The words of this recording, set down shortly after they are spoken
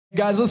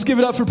Guys, let's give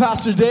it up for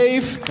Pastor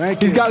Dave.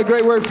 Thank you. He's got a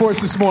great word for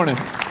us this morning.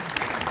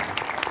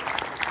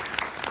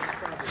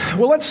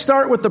 Well, let's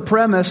start with the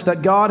premise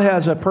that God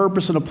has a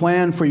purpose and a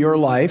plan for your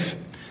life,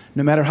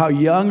 no matter how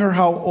young or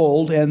how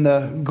old, and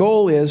the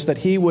goal is that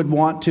He would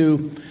want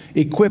to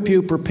equip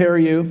you, prepare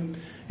you. You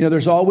know,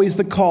 there's always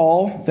the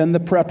call, then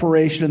the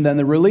preparation, and then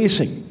the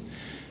releasing.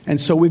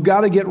 And so we've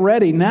got to get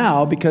ready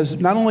now, because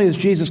not only is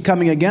Jesus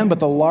coming again, but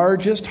the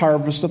largest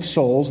harvest of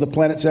souls the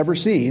planet's ever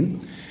seen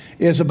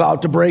is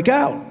about to break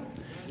out.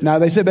 Now,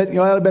 they said,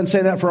 I've been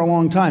saying that for a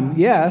long time.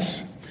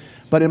 Yes,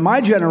 but in my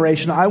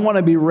generation, I want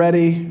to be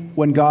ready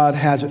when God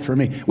has it for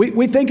me.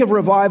 We think of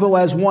revival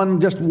as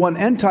just one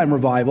end-time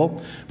revival,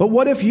 but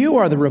what if you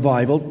are the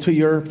revival to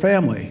your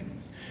family?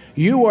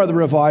 You are the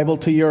revival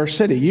to your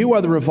city. You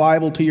are the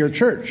revival to your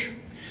church.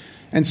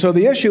 And so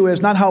the issue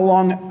is not how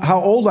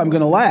old I'm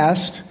going to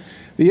last.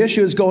 The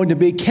issue is going to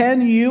be,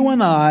 can you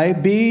and I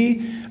be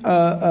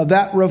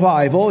that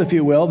revival, if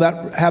you will,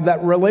 that have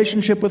that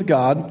relationship with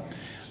God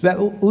that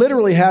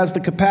literally has the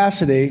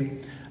capacity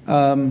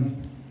not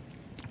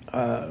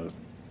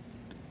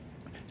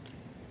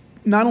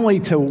only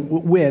to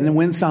win, and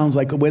win sounds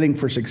like winning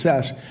for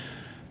success.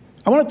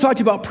 I want to talk to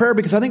you about prayer,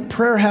 because I think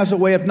prayer has a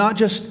way of not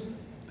just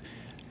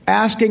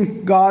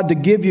asking God to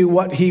give you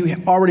what He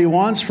already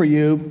wants for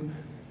you,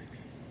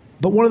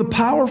 but one of the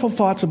powerful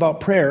thoughts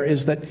about prayer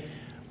is that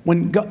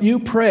when you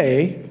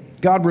pray,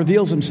 God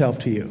reveals Himself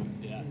to you.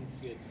 Yeah, that's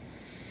good.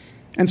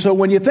 And so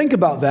when you think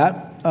about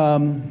that,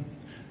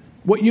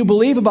 what you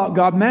believe about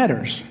God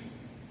matters.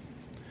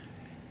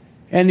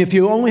 And if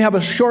you only have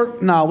a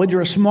short knowledge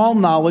or a small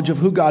knowledge of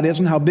who God is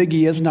and how big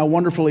He is and how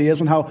wonderful He is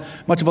and how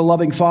much of a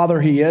loving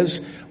Father He is,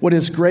 what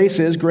His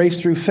grace is,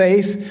 grace through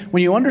faith,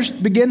 when you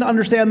begin to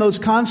understand those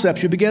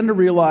concepts, you begin to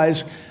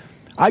realize,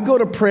 I go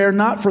to prayer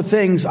not for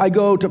things, I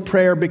go to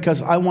prayer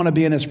because I want to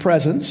be in His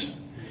presence.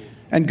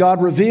 And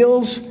God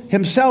reveals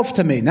Himself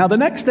to me. Now, the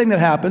next thing that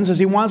happens is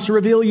He wants to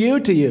reveal you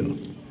to you.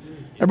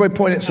 Everybody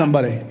point at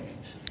somebody.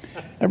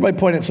 Everybody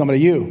point at somebody.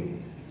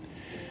 You.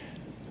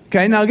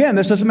 Okay, now again,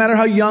 this doesn't matter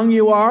how young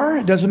you are.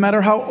 It doesn't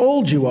matter how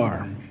old you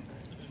are.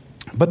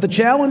 But the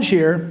challenge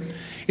here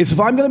is, if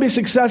I'm going to be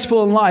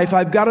successful in life,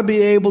 I've got to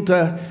be able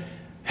to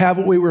have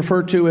what we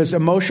refer to as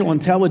emotional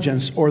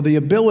intelligence, or the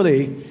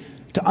ability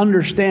to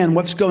understand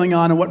what's going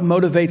on and what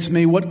motivates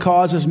me, what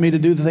causes me to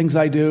do the things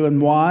I do,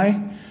 and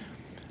why.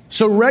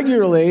 So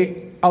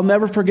regularly, I'll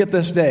never forget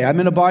this day. I'm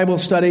in a Bible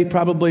study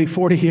probably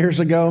 40 years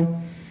ago,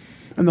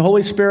 and the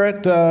Holy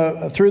Spirit,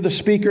 through the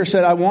speaker,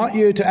 said, I want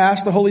you to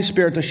ask the Holy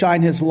Spirit to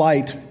shine His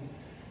light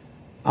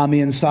on the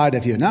inside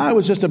of you. Now, I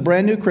was just a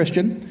brand new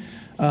Christian.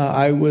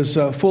 I was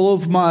full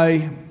of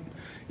my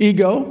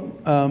ego.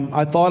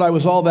 I thought I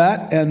was all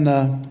that, and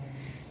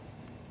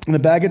a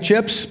bag of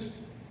chips,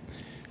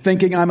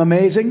 thinking I'm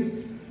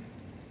amazing.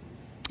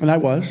 And I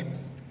was.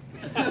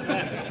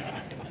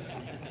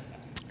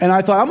 And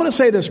I thought, I'm going to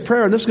say this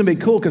prayer, and this is going to be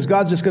cool, because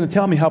God's just going to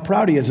tell me how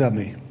proud He is of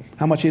me,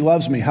 how much He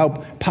loves me, how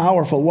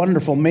powerful,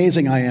 wonderful,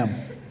 amazing I am.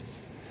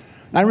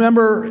 I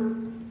remember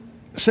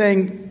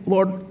saying,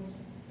 Lord,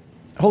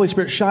 Holy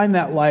Spirit, shine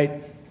that light,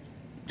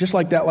 just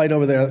like that light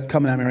over there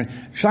coming at me right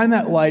now. Shine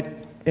that light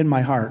in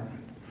my heart.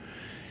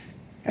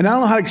 And I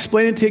don't know how to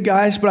explain it to you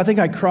guys, but I think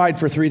I cried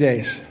for 3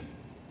 days.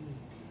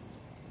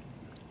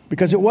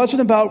 Because it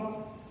wasn't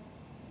about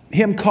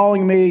Him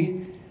calling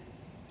me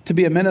to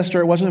be a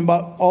minister. It wasn't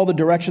about all the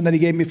direction that He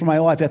gave me for my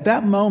life. At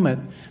that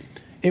moment,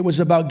 it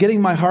was about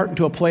getting my heart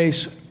into a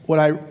place, what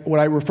I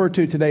refer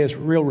to today as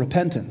real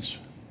repentance.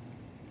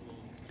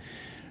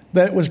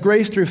 That it was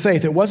grace through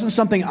faith. It wasn't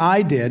something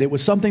I did. It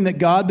was something that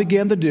God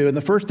began to do. And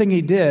the first thing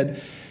He did,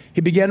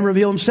 He began to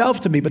reveal Himself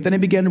to me. But then He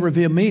began to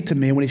reveal me to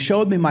me. And when He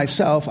showed me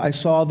myself, I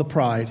saw the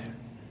pride.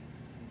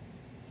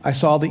 I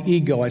saw the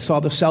ego. I saw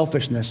the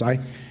selfishness.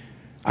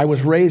 I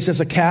was raised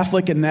as a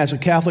Catholic, and as a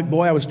Catholic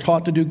boy, I was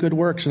taught to do good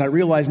works, and I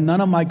realized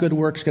none of my good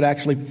works could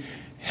actually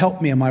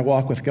help me in my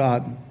walk with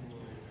God.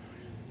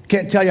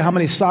 Can't tell you how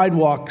many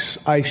sidewalks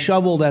I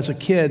shoveled as a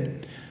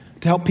kid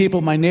to help people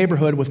in my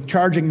neighborhood with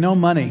charging no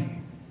money,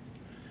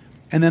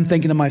 and then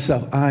thinking to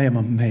myself, I am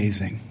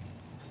amazing.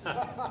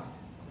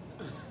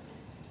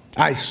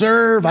 I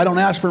serve, I don't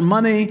ask for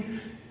money.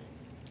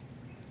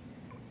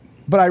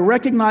 But I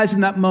recognized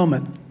in that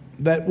moment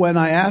that when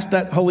I asked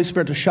that Holy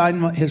Spirit to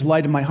shine His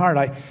light in my heart,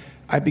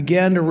 I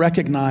began to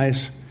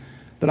recognize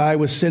that I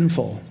was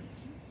sinful,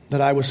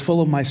 that I was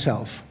full of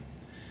myself,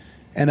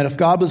 and that if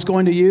God was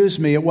going to use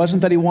me, it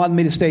wasn't that He wanted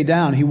me to stay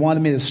down. He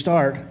wanted me to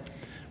start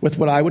with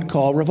what I would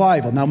call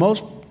revival. Now,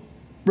 most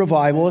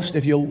revivalists,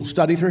 if you'll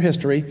study through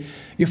history,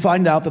 you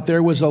find out that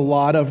there was a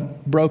lot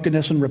of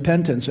brokenness and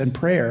repentance and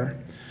prayer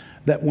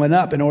that went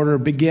up in order to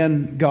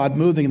begin God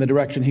moving in the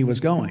direction He was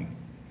going.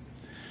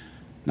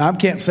 Now, I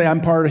can't say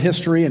I'm part of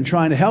history and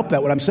trying to help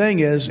that. What I'm saying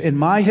is, in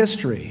my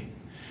history,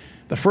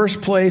 the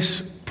first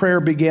place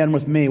prayer began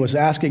with me was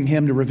asking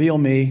Him to reveal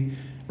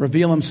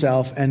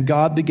Himself, and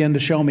God began to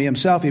show me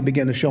Himself. He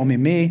began to show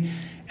me,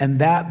 and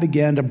that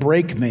began to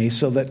break me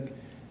so that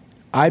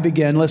I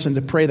began,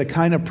 to pray the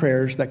kind of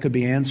prayers that could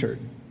be answered.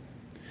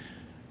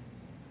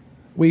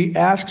 We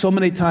ask so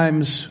many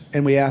times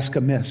and we ask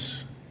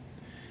amiss.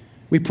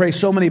 We pray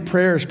so many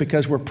prayers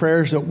because we're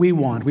prayers that we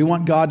want. We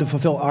want God to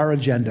fulfill our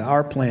agenda,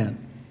 our plan.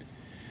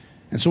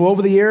 And so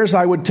over the years,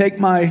 I would take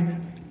my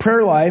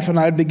prayer life and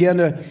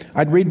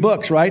I'd read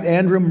books, right?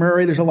 Andrew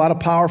Murray, there's a lot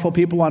of powerful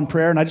people on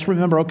prayer. And I just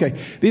remember, okay,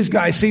 these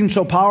guys seem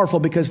so powerful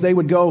because they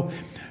would go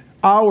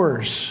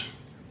hours.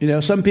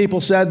 Some people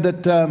said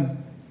that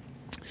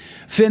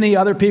Finney,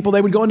 other people,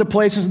 they would go into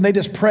places and they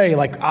just pray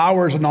like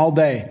hours and all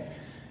day.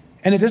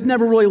 And it just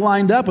never really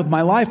lined up with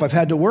my life. I've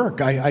had to work.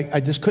 I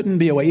just couldn't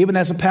be away. Even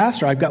as a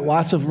pastor, I've got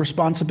lots of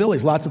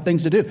responsibilities, lots of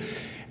things to do.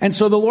 And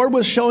so the Lord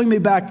was showing me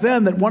back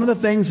then that one of the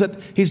things that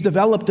He's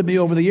developed in me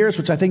over the years,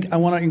 which I think I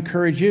want to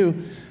encourage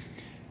you,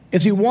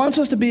 is He wants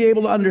us to be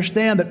able to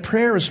understand that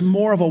prayer is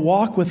more of a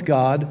walk with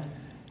God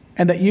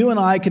and that you and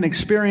I can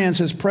experience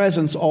His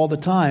presence all the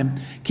time,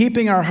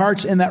 keeping our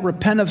hearts in that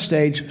repentive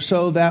stage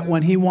so that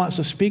when He wants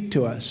to speak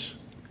to us,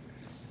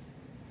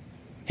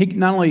 He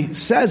not only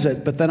says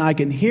it, but then I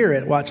can hear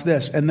it. Watch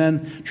this. And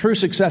then true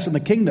success in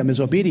the kingdom is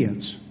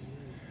obedience.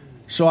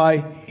 So I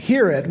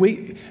hear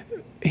it.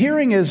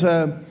 Hearing is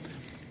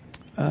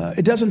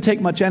it doesn't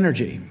take much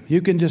energy.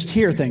 You can just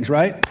hear things,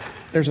 right?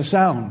 There's a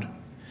sound.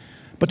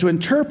 But to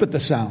interpret the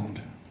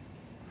sound.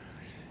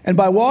 And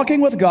by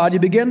walking with God, you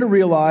begin to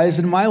realize,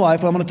 in my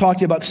life, I'm going to talk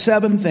to you about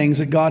 7 things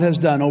that God has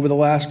done over the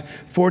last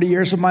 40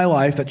 years of my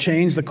life that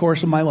changed the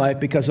course of my life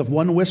because of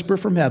one whisper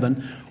from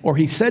heaven, or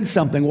He said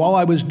something while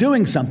I was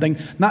doing something,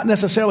 not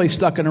necessarily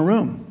stuck in a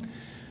room.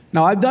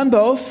 Now, I've done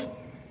both.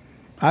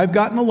 I've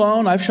gotten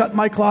alone. I've shut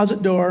my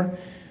closet door.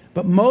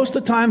 But most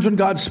of the times when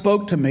God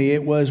spoke to me,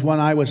 it was when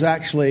I was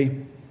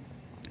actually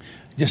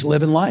just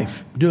living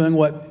life, doing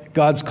what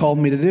God's called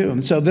me to do.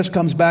 And so this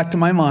comes back to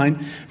my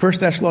mind. 1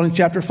 Thessalonians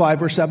chapter 5,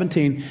 verse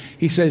 17.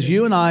 He says,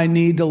 you and I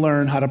need to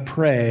learn how to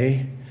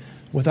pray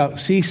without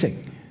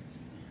ceasing.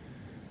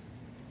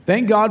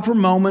 Thank God for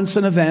moments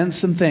and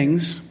events and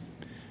things.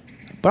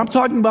 But I'm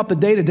talking about the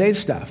day-to-day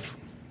stuff.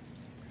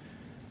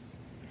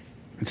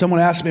 And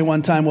someone asked me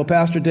one time, well,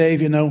 Pastor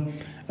Dave,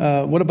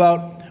 what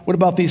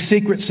about these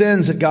secret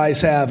sins that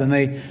guys have and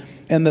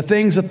the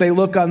things that they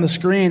look on the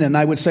screen? And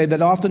I would say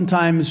that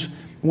oftentimes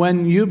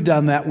when you've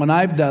done that, when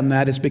I've done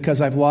that, it's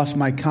because I've lost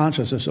my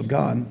consciousness of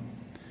God.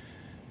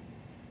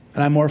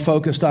 And I'm more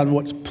focused on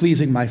what's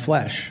pleasing my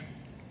flesh.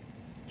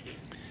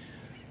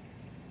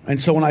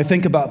 And so when I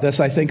think about this,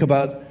 I think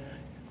about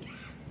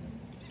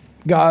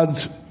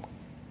God's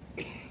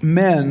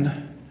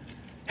men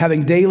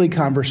having daily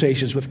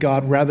conversations with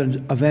God rather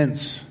than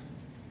events.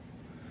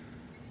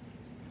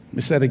 Let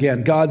me say it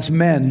again. God's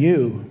men,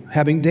 you,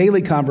 having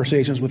daily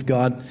conversations with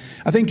God.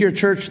 I think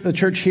the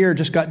church here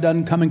just got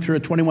done coming through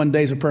 21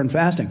 days of prayer and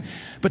fasting.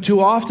 But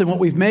too often what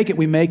we make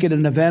it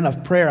an event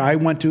of prayer. I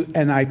went to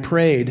and I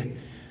prayed.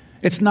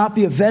 It's not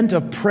the event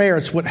of prayer.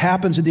 It's what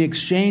happens in the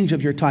exchange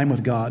of your time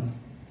with God.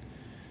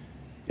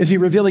 Is He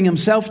revealing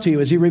Himself to you?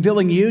 Is He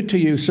revealing you to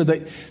you so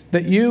that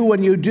you,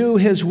 when you do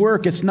His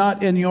work, it's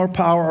not in your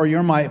power or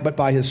your might, but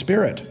by His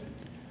Spirit.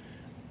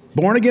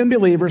 Born-again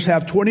believers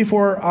have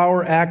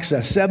 24-hour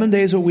access, 7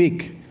 days a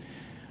week,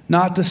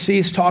 not to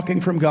cease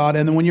talking from God.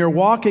 And then when you're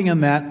walking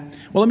in that,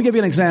 well, let me give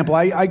you an example.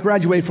 I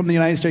graduated from the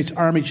United States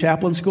Army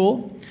Chaplain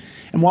School.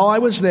 And while I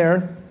was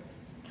there,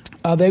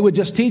 they would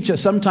just teach us.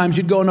 Sometimes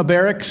you'd go in a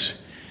barracks.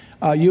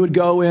 You would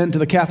go into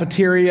the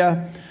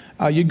cafeteria.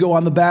 You'd go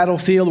on the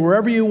battlefield.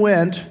 Wherever you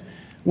went,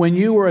 when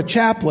you were a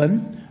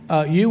chaplain,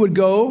 you would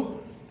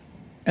go,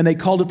 and they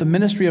called it the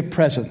ministry of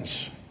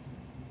presence.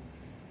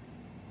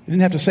 You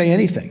didn't have to say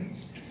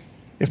anything.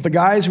 If the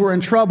guys were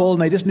in trouble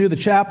and they just knew the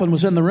chaplain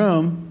was in the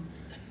room,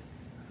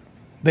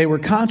 they were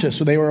conscious,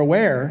 so they were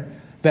aware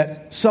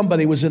that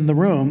somebody was in the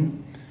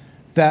room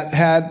that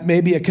had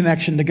maybe a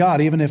connection to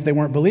God, even if they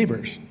weren't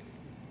believers.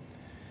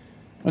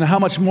 And how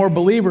much more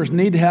believers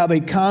need to have a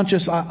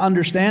conscious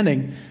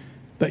understanding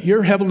that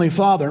your Heavenly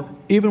Father,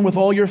 even with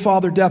all your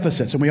father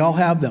deficits, and we all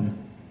have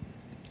them.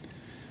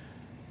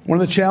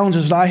 One of the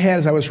challenges that I had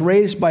is I was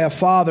raised by a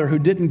father who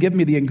didn't give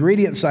me the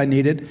ingredients I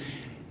needed.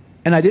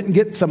 And I didn't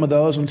get some of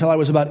those until I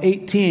was about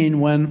 18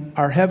 when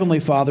our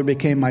Heavenly Father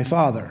became my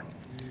father.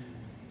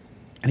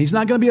 And He's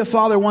not going to be a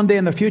father one day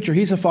in the future.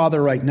 He's a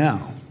father right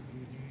now.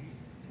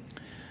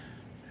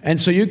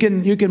 And so you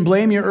can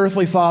blame your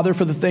earthly father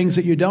for the things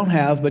that you don't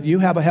have, but you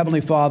have a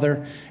Heavenly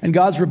Father. And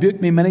God's rebuked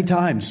me many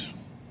times.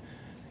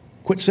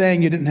 Quit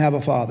saying you didn't have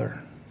a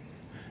father.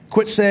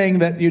 Quit saying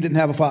that you didn't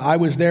have a father. I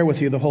was there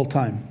with you the whole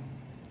time.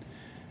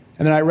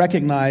 And then I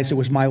recognized it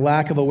was my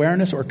lack of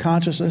awareness or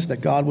consciousness that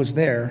God was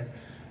there,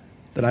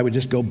 that I would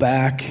just go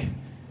back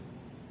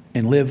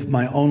and live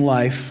my own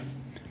life,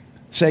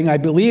 saying I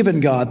believe in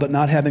God, but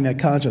not having that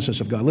consciousness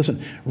of God.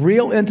 Listen,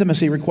 real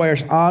intimacy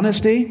requires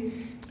honesty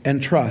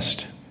and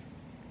trust.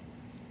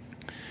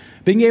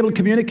 Being able to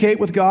communicate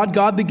with God,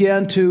 God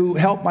began to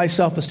help my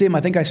self-esteem.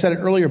 I think I said it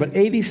earlier, but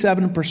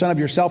 87% of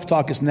your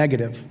self-talk is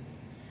negative.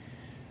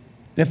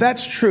 If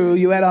that's true,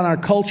 you add on our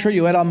culture,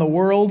 you add on the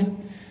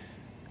world,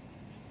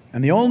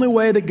 and the only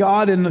way that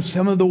God, in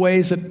some of the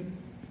ways that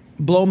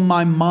blow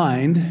my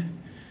mind,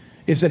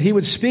 is that he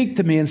would speak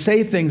to me and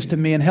say things to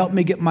me and help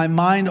me get my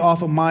mind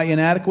off of my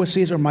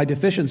inadequacies or my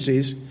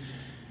deficiencies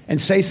and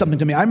say something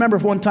to me. I remember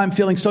one time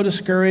feeling so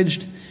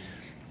discouraged,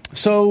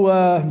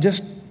 so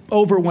just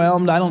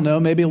overwhelmed, I don't know,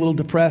 maybe a little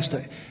depressed.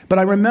 But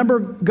I remember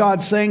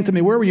God saying to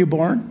me, "Where were you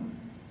born?"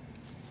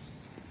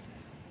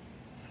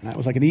 And that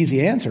was like an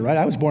easy answer, right?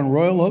 I was born in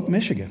Royal Oak,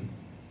 Michigan.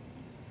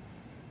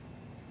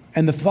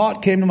 And the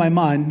thought came to my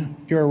mind,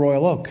 "You're a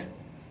Royal Oak."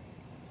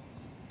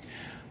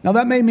 Now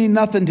that may mean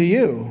nothing to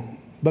you,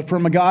 but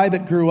from a guy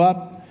that grew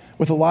up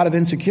with a lot of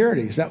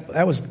insecurities,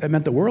 that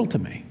meant the world to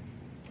me.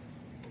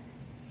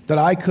 That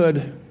I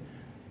could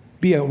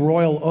be a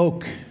Royal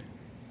Oak.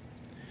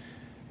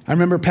 I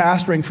remember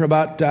pastoring for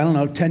about,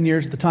 10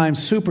 years at the time,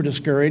 super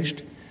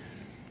discouraged.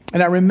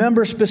 And I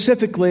remember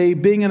specifically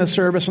being in a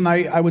service, and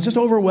I was just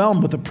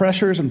overwhelmed with the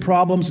pressures and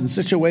problems and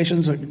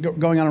situations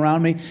going on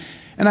around me.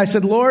 And I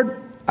said, "Lord,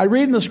 I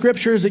read in the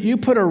scriptures that you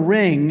put a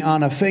ring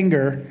on a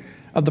finger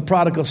of the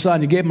prodigal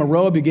son. You gave him a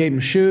robe, you gave him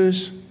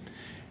shoes."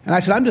 And I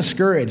said, "I'm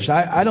discouraged.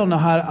 I don't know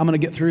how I'm going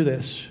to get through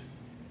this."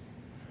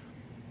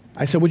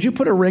 I said, "Would you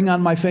put a ring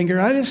on my finger?"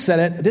 And I just said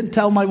it. I didn't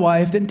tell my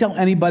wife, didn't tell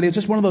anybody. It's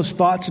just one of those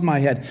thoughts in my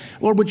head.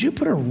 "Lord, would you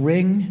put a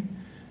ring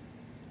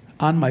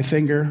on my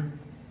finger?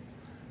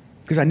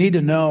 Because I need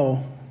to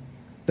know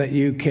that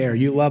you care,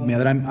 you love me,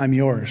 that I'm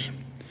yours."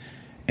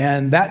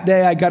 And that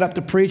day I got up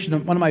to preach,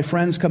 and one of my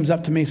friends comes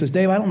up to me and says,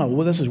 "Dave, I don't know,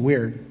 well, this is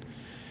weird."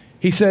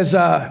 He says,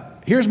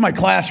 "Here's my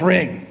class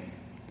ring."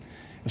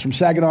 It was from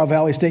Saginaw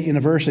Valley State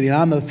University, and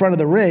on the front of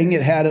the ring,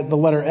 it had the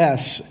letter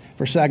S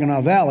for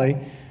Saginaw Valley.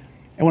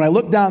 And when I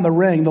looked down the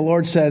ring, the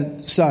Lord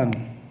said, "Son,"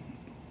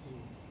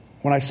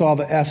 when I saw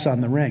the S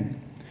on the ring.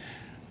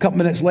 A couple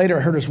minutes later,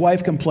 I heard his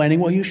wife complaining,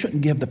 "Well, you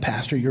shouldn't give the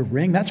pastor your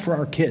ring. That's for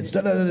our kids."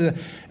 Da, da, da, da.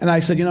 And I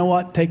said, "You know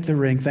what? Take the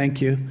ring.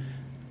 Thank you.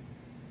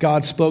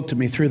 God spoke to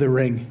me through the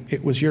ring.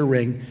 It was your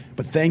ring.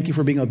 But thank you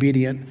for being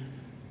obedient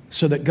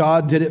so that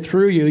God did it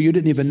through you. You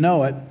didn't even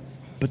know it.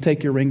 But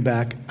take your ring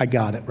back. I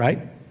got it," right?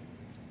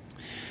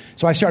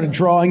 So I started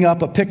drawing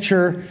up a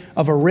picture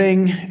of a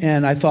ring,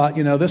 and I thought,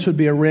 this would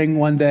be a ring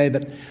one day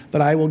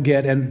that I will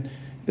get. And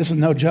this is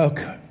no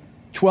joke.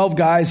 12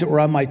 guys that were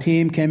on my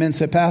team came in and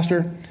said,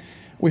 "Pastor,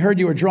 we heard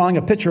you were drawing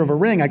a picture of a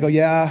ring." I go,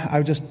 "Yeah, I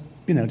was just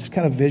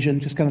kind of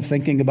vision, just kind of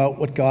thinking about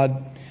what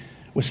God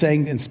was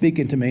saying and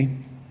speaking to me."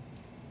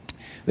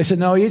 They said,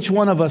 "No, each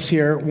one of us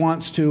here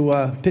wants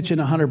to pitch in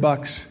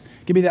 $100.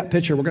 Give me that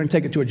picture. We're going to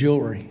take it to a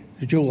jeweler,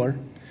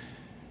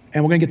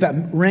 and we're going to get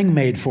that ring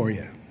made for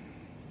you."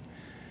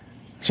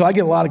 So I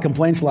get a lot of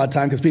complaints a lot of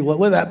times because people,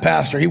 "Look at that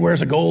pastor, he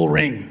wears a gold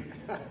ring."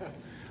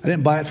 I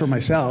didn't buy it for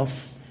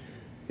myself.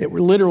 It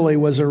literally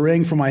was a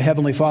ring from my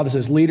Heavenly Father that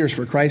says "Leaders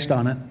for Christ"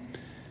 on it.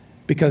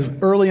 Because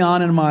early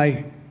on in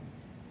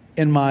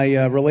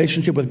my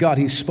relationship with God,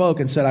 He spoke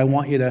and said, "I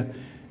want you to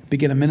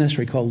begin a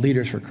ministry called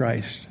Leaders for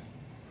Christ."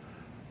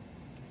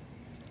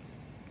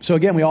 So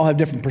again, we all have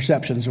different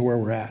perceptions of where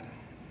we're at.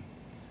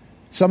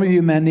 Some of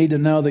you men need to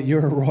know that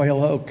you're a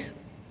Royal Oak.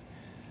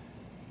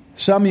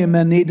 Some of you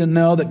men need to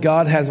know that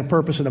God has a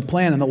purpose and a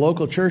plan in the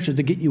local churches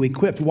to get you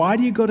equipped. Why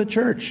do you go to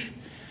church?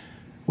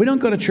 We don't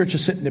go to church to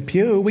sit in the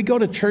pew. We go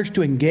to church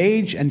to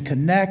engage and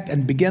connect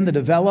and begin to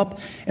develop.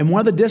 And one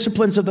of the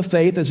disciplines of the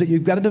faith is that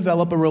you've got to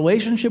develop a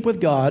relationship with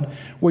God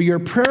where your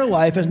prayer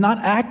life is not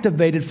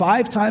activated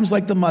 5 times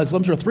like the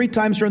Muslims or 3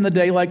 times during the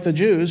day like the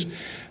Jews,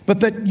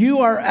 but that you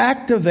are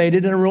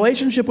activated in a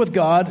relationship with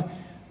God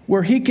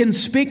where He can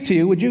speak to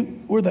you.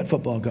 Where'd that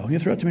football go? Can you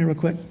throw it to me real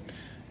quick?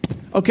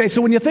 Okay,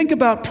 so when you think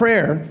about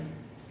prayer,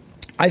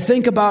 I'm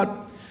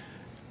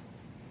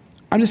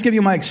just giving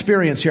you my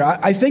experience here.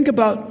 I think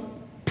about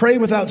pray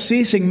without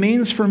ceasing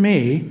means for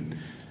me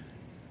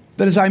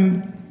that as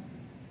I'm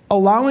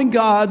allowing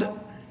God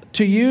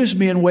to use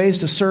me in ways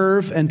to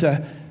serve and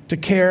to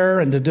care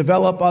and to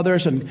develop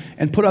others and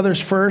put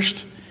others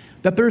first,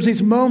 that there's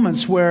these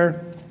moments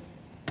where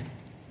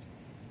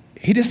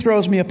He just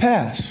throws me a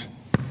pass.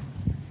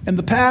 And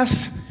the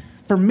pass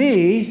for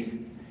me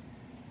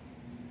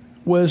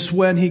was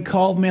when He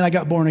called me and I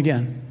got born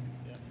again.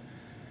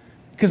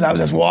 Because I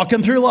was just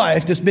walking through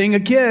life, just being a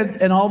kid,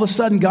 and all of a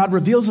sudden God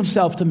reveals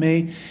Himself to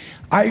me.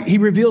 He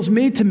reveals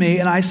me to me,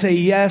 and I say,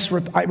 "Yes,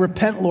 I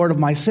repent, Lord, of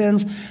my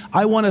sins.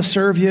 I want to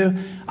serve you.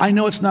 I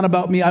know it's not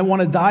about me. I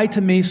want to die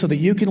to me so that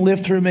you can live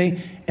through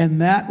me."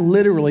 And that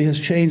literally has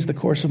changed the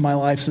course of my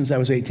life since I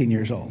was 18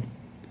 years old.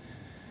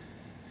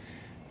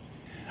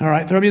 All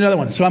right, throw me another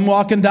one. So I'm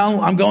going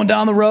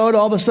down the road.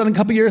 All of a sudden, a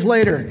couple years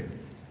later,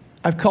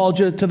 "I've called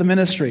you to the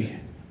ministry.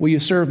 Will you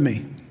serve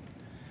me?"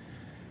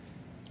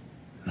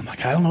 I'm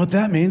like, "I don't know what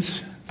that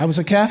means. I was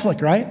a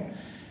Catholic, right?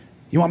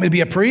 You want me to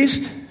be a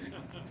priest?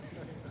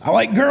 I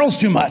like girls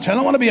too much. I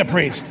don't want to be a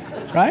priest,"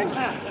 right?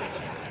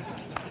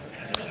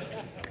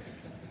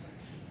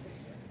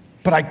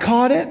 But I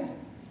caught it.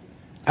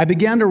 I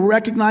began to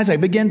recognize. I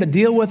began to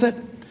deal with it.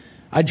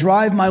 I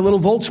drive my little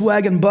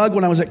Volkswagen Bug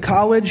when I was at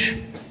college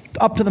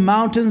up to the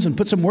mountains and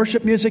put some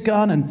worship music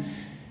on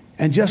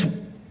and just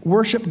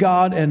worship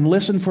God and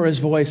listen for His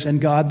voice, and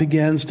God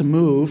begins to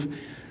move.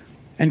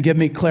 and give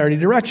me clarity,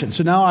 direction.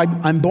 So now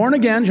I'm born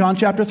again, John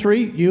chapter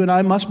 3. You and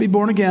I must be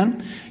born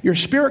again. Your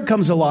spirit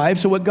comes alive.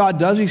 So what God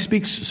does, he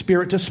speaks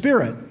spirit to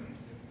spirit.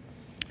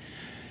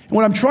 And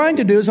what I'm trying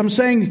to do is I'm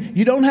saying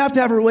you don't have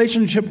to have a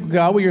relationship with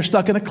God where you're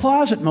stuck in a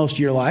closet most of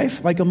your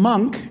life, like a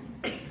monk.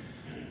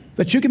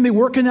 That you can be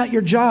working at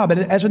your job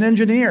as an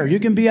engineer. You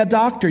can be a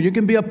doctor. You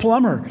can be a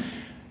plumber.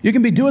 You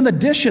can be doing the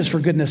dishes, for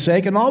goodness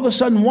sake, and all of a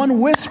sudden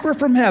one whisper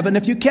from heaven,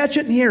 if you catch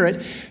it and hear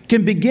it,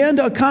 can begin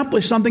to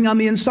accomplish something on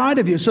the inside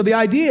of you. So the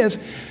idea is,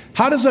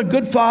 how does a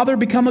good father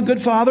become a good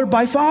father?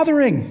 By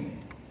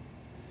fathering.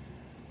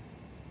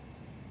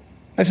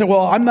 I said,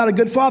 well, I'm not a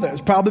good father. It's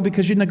probably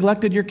because you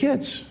neglected your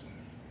kids.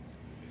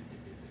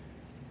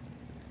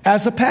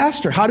 As a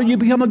pastor, how do you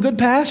become a good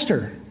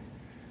pastor?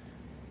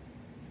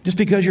 Just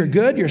because you're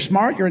good, you're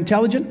smart, you're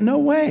intelligent? No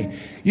way.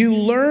 You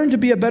learn to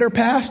be a better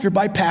pastor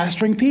by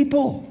pastoring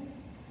people.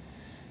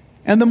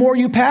 And the more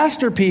you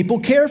pastor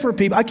people, care for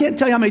people. I can't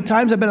tell you how many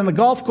times I've been on the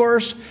golf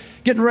course,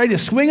 getting ready to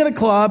swing at a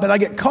club, and I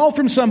get called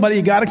from somebody,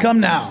 you got to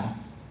come now.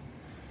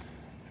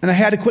 And I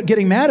had to quit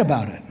getting mad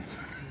about it.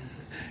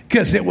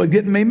 Because it was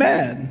getting me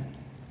mad.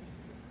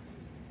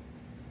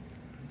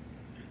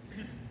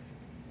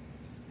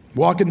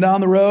 Walking down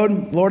the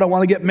road, Lord, I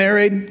want to get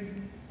married.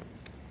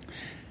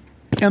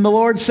 And the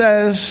Lord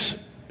says,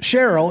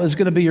 Cheryl is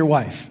going to be your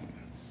wife.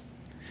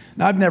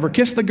 Now, I've never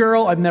kissed the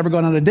girl. I've never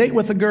gone on a date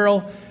with the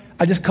girl.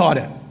 I just caught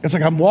it. It's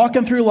like I'm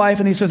walking through life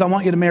and he says, I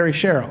want you to marry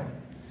Cheryl.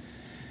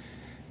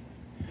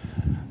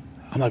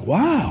 I'm like,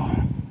 wow.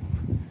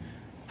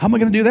 How am I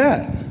going to do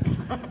that?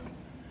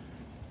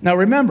 Now,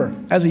 remember,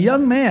 as a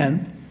young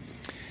man,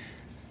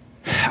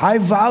 I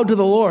vowed to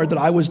the Lord that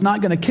I was not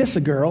going to kiss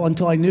a girl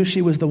until I knew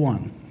she was the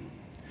one.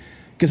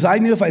 Because I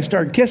knew if I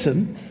started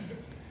kissing,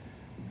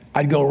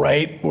 I'd go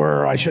right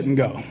where I shouldn't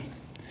go.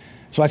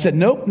 So I said,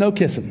 nope, no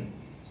kissing.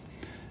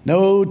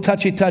 No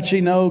touchy-touchy,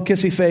 no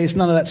kissy face,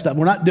 none of that stuff.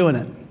 We're not doing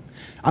it.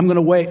 I'm going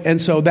to wait.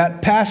 And so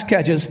that pass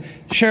catches,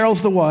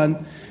 Cheryl's the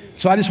one.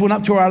 So I just went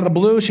up to her out of the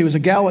blue. She was a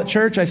gal at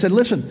church. I said,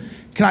 listen,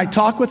 can I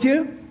talk with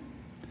you?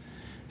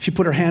 She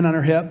put her hand on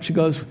her hip. She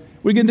goes, what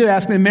are you going to do?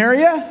 Ask me to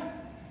marry you?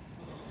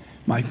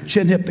 My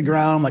chin hit the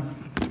ground. I'm like,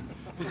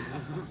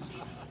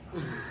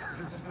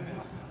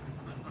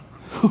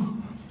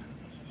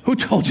 who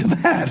told you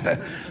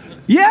that?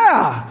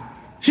 Yeah.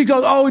 She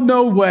goes, oh,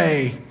 no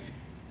way.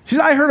 She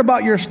said, I heard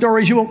about your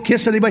stories. You won't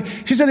kiss anybody.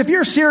 She said, if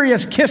you're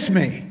serious, kiss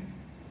me.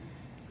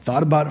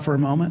 Thought about it for a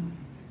moment.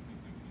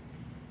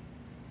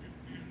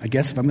 I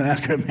guess if I'm going to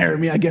ask her to marry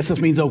me, I guess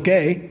this means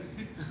okay.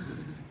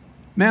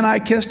 Man, I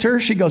kissed her.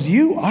 She goes,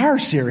 you are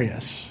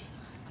serious.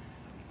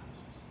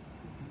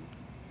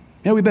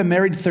 You know, we've been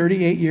married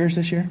 38 years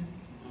this year.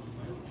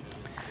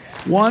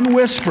 One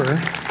whisper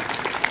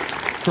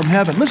from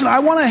heaven. Listen, I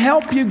want to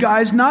help you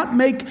guys not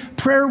make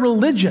prayer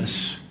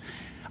religious.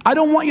 I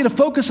don't want you to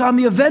focus on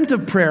the event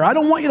of prayer. I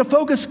don't want you to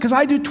focus, because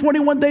I do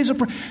 21 days of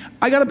prayer.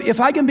 If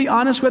I can be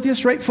honest with you,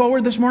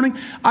 straightforward this morning,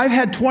 I've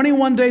had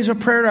 21 days of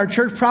prayer at our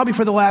church probably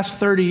for the last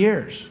 30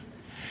 years.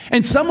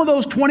 And some of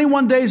those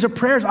 21 days of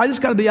prayers, I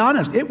just got to be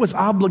honest, it was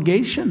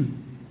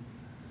obligation.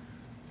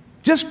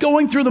 Just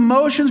going through the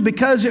motions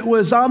because it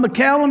was on the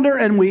calendar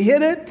and we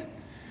hit it,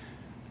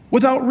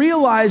 without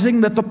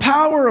realizing that the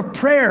power of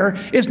prayer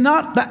is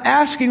not the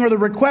asking or the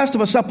request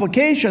of a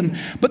supplication,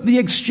 but the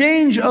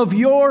exchange of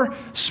your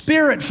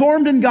spirit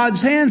formed in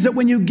God's hands, that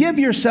when you give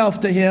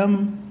yourself to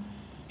Him,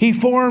 He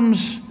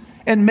forms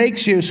and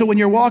makes you. So when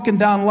you're walking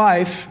down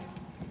life,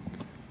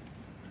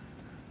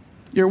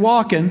 you're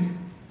walking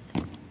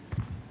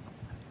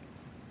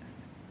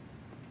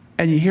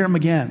and you hear Him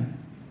again.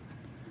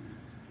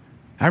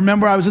 I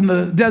remember I was in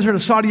the desert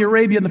of Saudi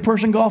Arabia in the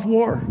Persian Gulf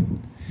War.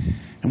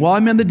 And while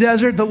I'm in the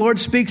desert, the Lord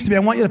speaks to me. I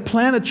want you to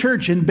plant a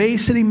church in Bay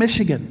City,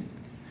 Michigan.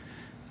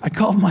 I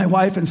called my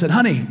wife and said,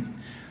 honey,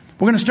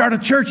 we're going to start a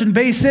church in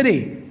Bay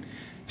City.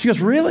 She goes,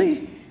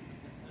 really?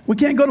 We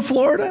can't go to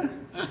Florida?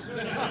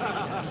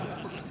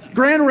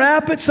 Grand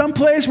Rapids,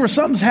 someplace where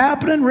something's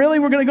happening? Really?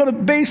 We're going to go to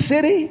Bay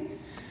City?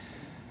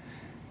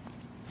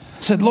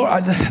 I said,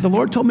 Lord, the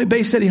Lord told me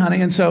Bay City,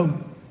 honey. And so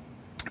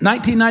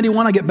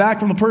 1991, I get back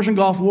from the Persian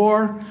Gulf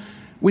War.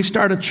 We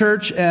start a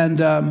church, and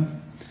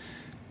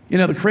you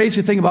know, the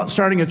crazy thing about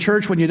starting a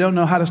church when you don't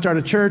know how to start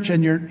a church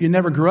and you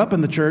never grew up in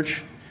the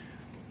church.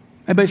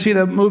 Anybody see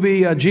the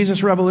movie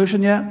Jesus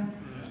Revolution yet?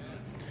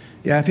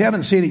 Yeah, if you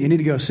haven't seen it, you need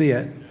to go see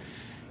it.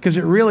 Because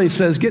it really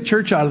says, get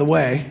church out of the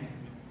way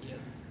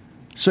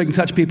so you can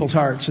touch people's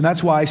hearts. And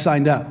that's why I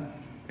signed up.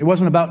 It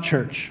wasn't about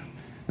church.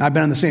 And I've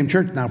been in the same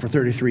church now for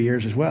 33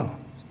 years as well.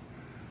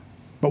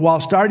 But while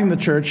starting the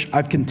church,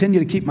 I've continued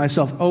to keep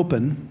myself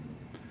open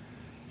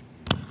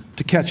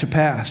to catch a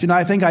pass. You know,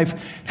 I think I've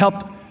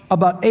helped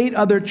about 8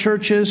 other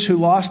churches who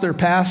lost their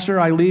pastor.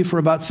 I leave for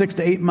about 6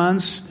 to 8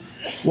 months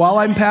while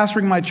I'm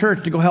pastoring my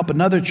church to go help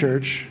another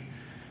church,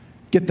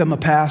 get them a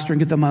pastor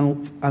and get them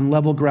on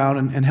level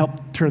ground and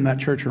help turn that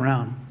church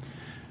around.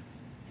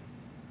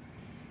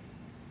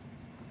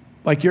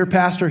 Like your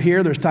pastor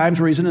here, there's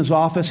times where he's in his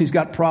office, he's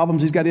got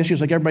problems, he's got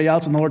issues like everybody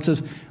else, and the Lord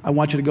says, I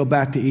want you to go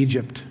back to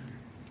Egypt.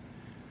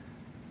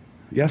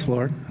 Yes,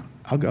 Lord,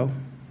 I'll go.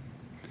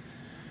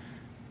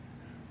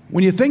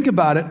 When you think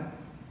about it,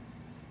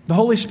 the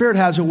Holy Spirit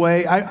has a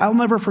way. I'll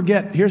never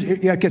forget.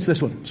 Catch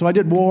this one. So I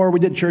did war. We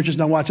did churches.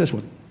 Now watch this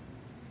one.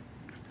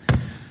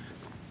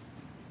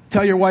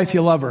 Tell your wife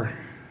you love her.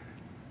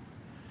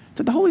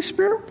 Did the Holy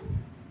Spirit?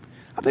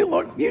 I think,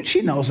 Lord,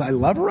 she knows I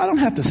love her. I don't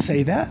have to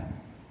say that.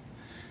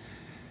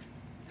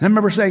 And I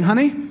remember saying,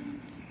 honey,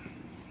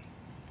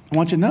 I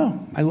want you to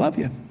know I love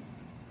you.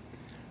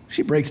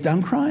 She breaks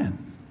down crying.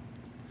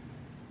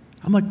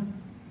 I'm like,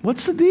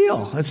 what's the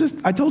deal?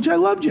 I told you I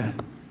loved you.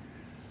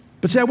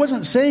 But see, I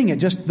wasn't saying it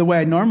just the way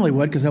I normally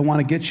would because I want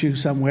to get you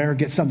somewhere or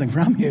get something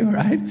from you,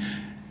 right?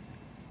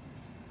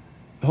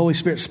 The Holy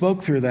Spirit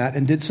spoke through that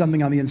and did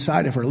something on the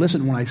inside of her.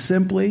 Listen, when I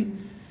simply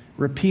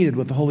repeated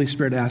what the Holy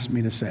Spirit asked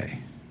me to say.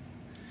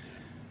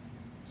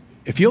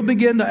 If you'll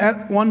begin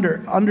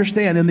to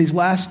understand in these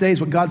last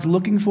days what God's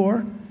looking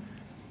for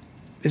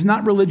is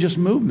not religious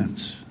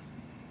movements.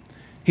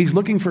 He's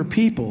looking for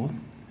people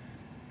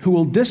who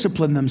will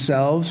discipline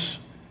themselves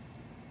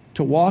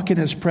to walk in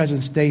His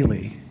presence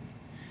daily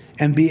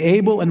and be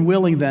able and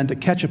willing then to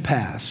catch a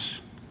pass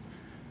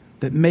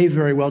that may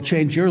very well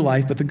change your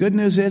life. But the good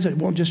news is it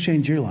won't just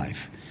change your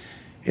life.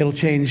 It'll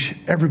change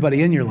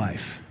everybody in your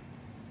life.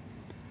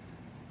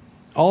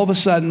 All of a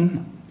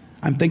sudden,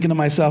 I'm thinking to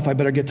myself, I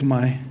better get to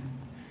my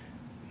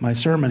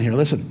sermon here.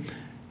 Listen,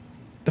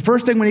 the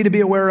first thing we need to be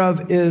aware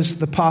of is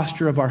the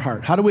posture of our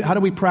heart. How do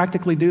we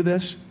practically do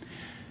this?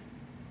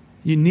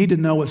 You need to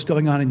know what's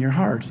going on in your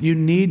heart. You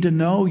need to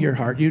know your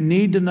heart. You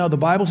need to know. The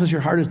Bible says your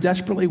heart is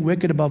desperately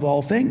wicked above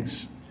all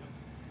things.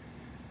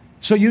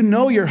 So you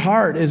know your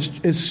heart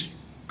is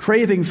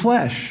craving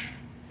flesh.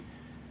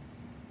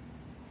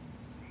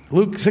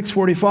 Luke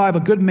 6:45, a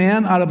good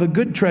man out of the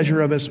good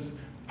treasure of his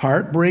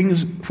heart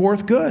brings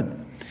forth good.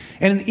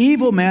 And an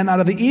evil man out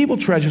of the evil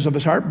treasures of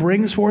his heart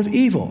brings forth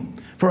evil.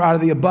 For out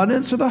of the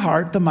abundance of the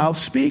heart, the mouth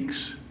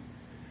speaks.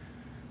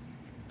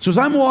 So as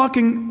I'm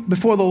walking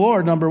before the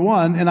Lord, number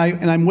one, and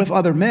I'm with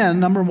other men,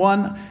 number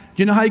one, do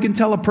you know how you can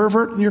tell a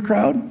pervert in your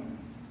crowd?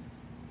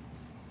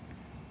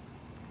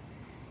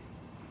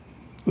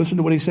 Listen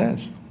to what he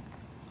says.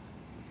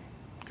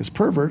 Because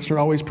perverts are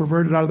always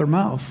perverted out of their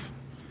mouth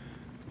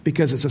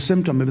because it's a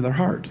symptom of their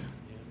heart.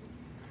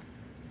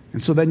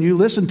 And so then you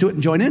listen to it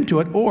and join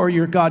into it, or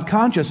you're God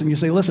conscious and you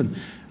say, listen,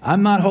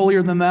 I'm not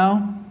holier than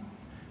thou,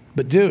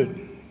 but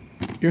dude,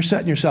 you're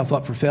setting yourself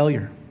up for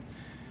failure.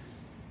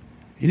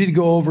 You need to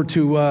go over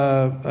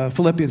to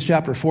Philippians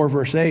chapter 4,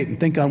 verse 8, and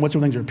think on what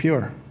sort of things are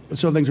pure, what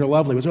sort of things are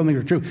lovely, what sort of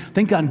things are true.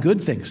 Think on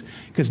good things,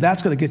 because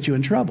that's going to get you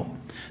in trouble.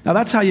 Now,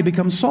 that's how you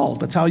become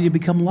salt. That's how you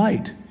become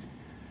light.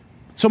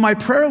 So my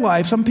prayer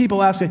life, some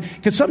people ask me,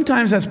 because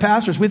sometimes as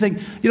pastors, we think,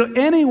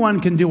 anyone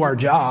can do our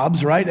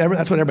jobs, right?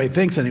 That's what everybody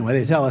thinks anyway.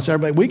 They tell us,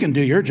 everybody, we can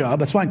do your job.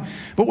 That's fine.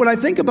 But when I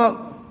think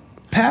about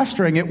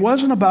pastoring, it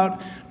wasn't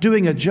about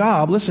doing a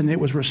job. Listen, it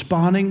was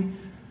responding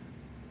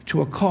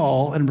to a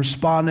call and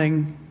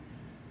responding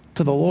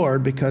to the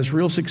Lord, because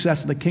real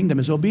success in the kingdom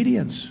is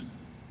obedience.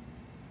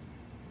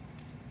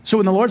 So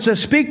when the Lord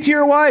says, speak to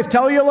your wife,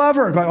 tell her you love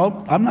her,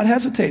 I'm not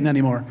hesitating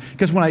anymore.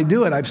 Because when I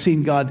do it, I've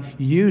seen God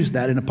use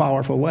that in a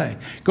powerful way.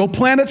 Go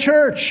plant a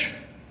church.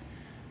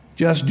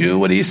 Just do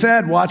what He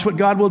said. Watch what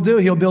God will do.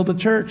 He'll build a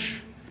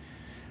church.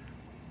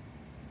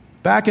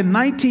 Back in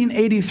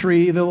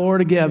 1983, the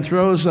Lord again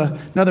throws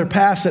another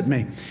pass at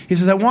me. He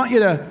says, I want you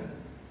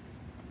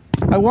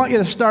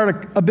to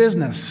start a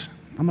business.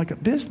 I'm like, a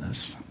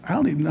business? I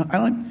don't even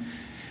know.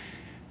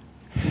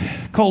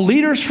 Called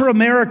Leaders for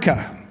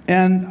America.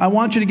 And I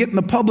want you to get in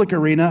the public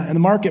arena, in the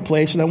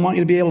marketplace, and I want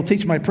you to be able to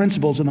teach my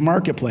principles in the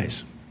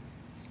marketplace.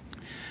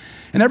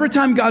 And every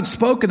time God's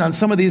spoken on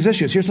some of these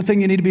issues, here's the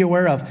thing you need to be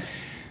aware of.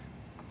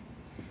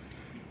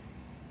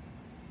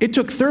 It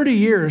took 30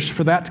 years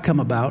for that to come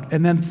about,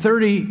 and then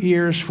 30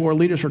 years for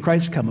Leaders for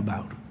Christ to come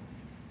about.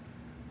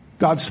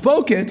 God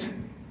spoke it.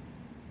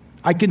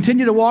 I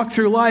continue to walk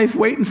through life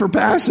waiting for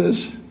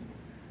passes.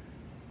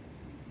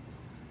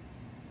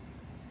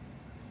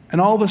 And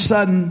all of a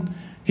sudden,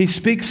 He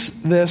speaks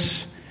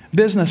this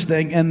business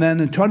thing, and then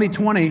in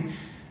 2020,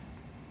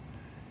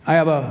 I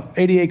have a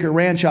 80-acre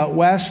ranch out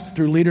west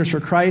through Leaders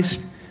for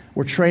Christ.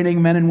 We're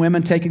training men and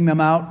women, taking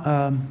them out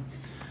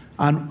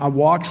on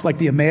walks like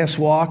the Emmaus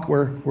walk,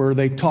 where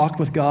they talked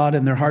with God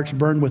and their hearts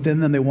burned within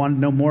them. They wanted to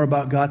know more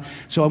about God.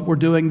 So we're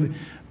doing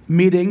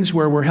meetings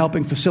where we're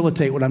helping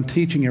facilitate what I'm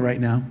teaching you right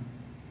now.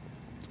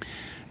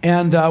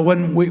 And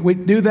when we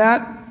do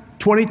that,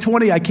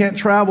 2020, I can't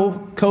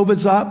travel.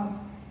 COVID's up.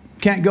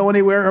 Can't go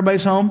anywhere.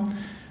 Everybody's home.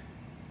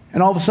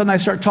 And all of a sudden I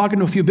start talking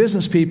to a few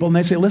business people, and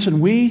they say, listen,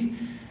 we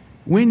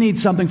need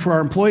something for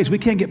our employees. We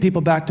can't get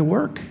people back to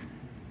work.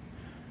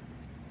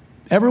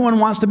 Everyone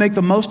wants to make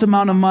the most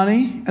amount of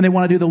money, and they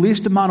want to do the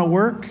least amount of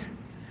work.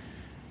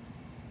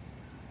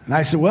 And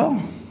I said,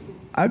 well,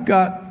 I've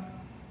got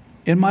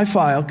in my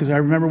file, because I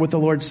remember what the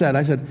Lord said,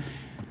 I said,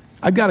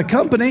 I've got a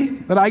company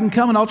that I can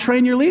come and I'll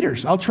train your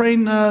leaders. I'll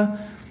train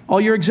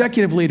all your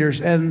executive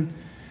leaders. And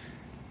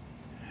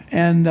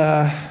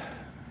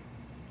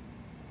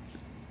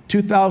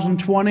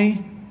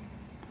 2020,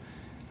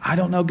 I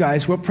don't know,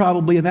 guys. We'll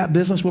probably, in that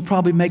business, we'll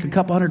probably make a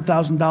couple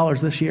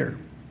 $100,000 this year.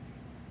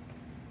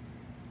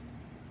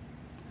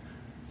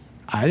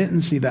 I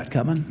didn't see that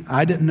coming.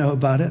 I didn't know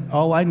about it.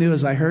 All I knew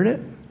is I heard it.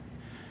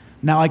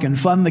 Now I can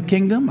fund the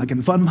kingdom. I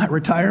can fund my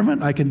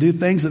retirement. I can do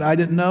things that I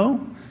didn't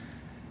know.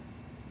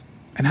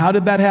 And how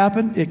did that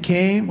happen? It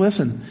came,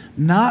 listen,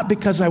 not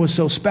because I was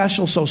so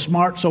special, so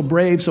smart, so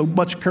brave, so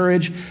much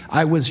courage.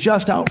 I was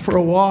just out for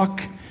a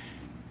walk,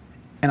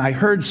 and I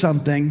heard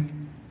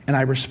something, and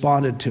I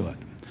responded to it.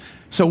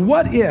 So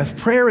what if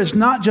prayer is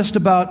not just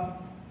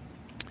about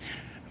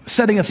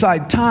setting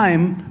aside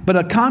time, but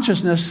a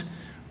consciousness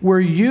where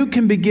you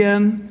can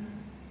begin.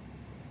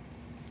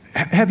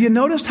 Have you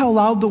noticed how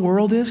loud the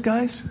world is,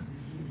 guys?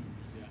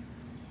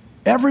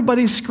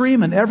 Everybody's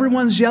screaming,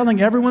 everyone's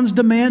yelling, everyone's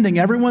demanding,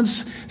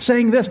 everyone's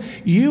saying this.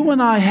 You and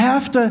I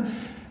have to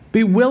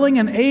be willing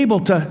and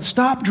able to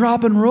stop,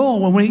 drop, and roll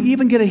when we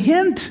even get a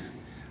hint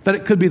that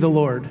it could be the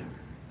Lord.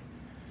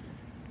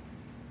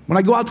 When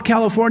I go out to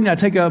California, I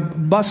take a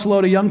busload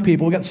of young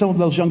people. We got some of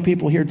those young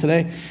people here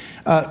today.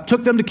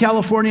 Took them to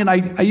California, and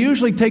I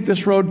usually take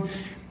this road.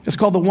 It's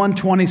called the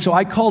 120, so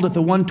I called it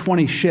the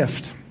 120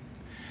 shift.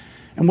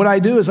 And what I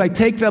do is I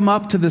take them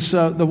up to this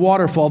the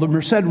waterfall. The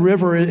Merced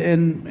River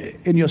in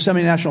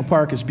Yosemite National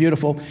Park is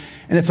beautiful,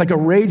 and it's like a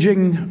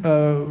raging,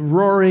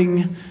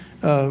 roaring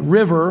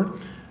river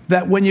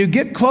that when you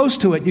get close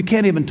to it, you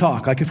can't even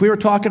talk. Like if we were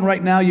talking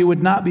right now, you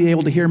would not be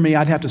able to hear me.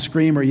 I'd have to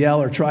scream or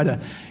yell or try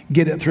to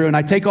get it through. And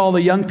I take all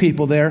the young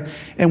people there,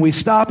 and we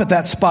stop at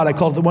that spot. I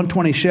call it the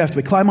 120 shift.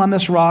 We climb on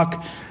this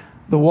rock.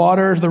 The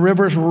water, the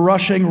river's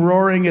rushing,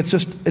 roaring.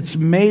 It's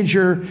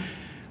major.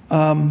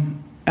 And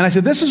I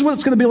said, this is what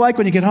it's going to be like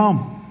when you get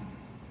home.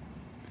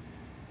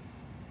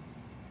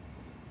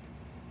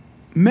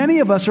 Many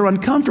of us are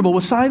uncomfortable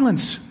with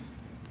silence.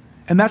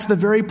 And that's the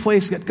very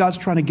place that God's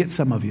trying to get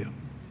some of you.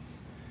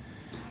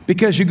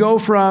 Because you go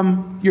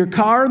from your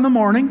car in the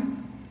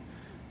morning,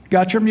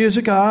 got your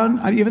music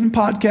on, even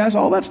podcasts,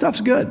 all that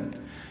stuff's good.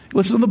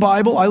 Listen to the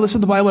Bible. I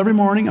listen to the Bible every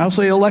morning. I'll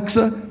say,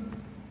 Alexa,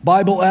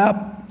 Bible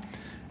app,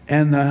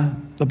 and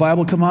the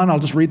Bible will come on. I'll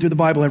just read through the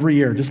Bible every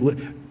year. Just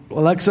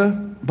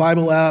Alexa,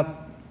 Bible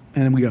app,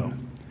 and then we go.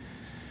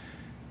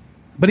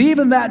 But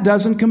even that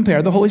doesn't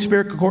compare. The Holy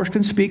Spirit, of course,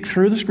 can speak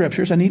through the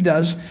Scriptures, and He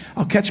does.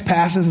 I'll catch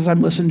passages as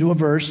I'm listening to a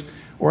verse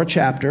or a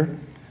chapter.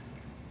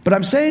 But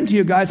I'm saying to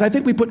you guys, I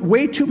think we put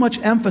way too much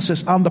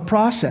emphasis on the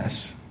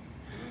process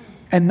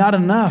and not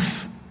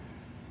enough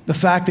the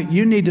fact that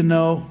you need to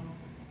know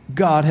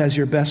God has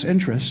your best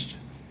interest.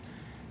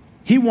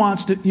 He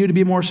wants you to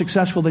be more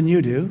successful than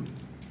you do.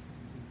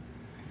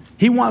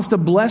 He wants to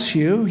bless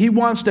you. He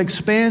wants to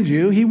expand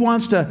you. He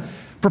wants to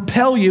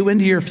propel you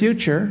into your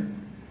future.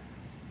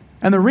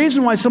 And the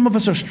reason why some of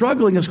us are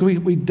struggling is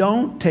we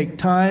don't take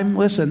time,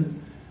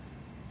 listen,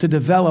 to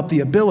develop the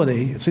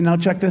ability. See, now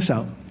check this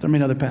out. Throw me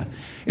another path.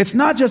 It's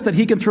not just that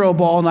He can throw a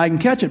ball and I can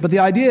catch it, but the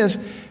idea is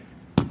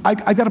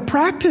I've got to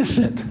practice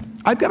it.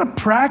 I've got to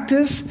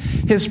practice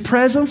His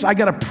presence. I've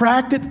got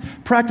to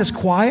practice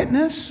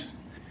quietness.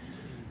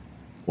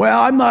 Well,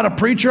 I'm not a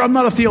preacher. I'm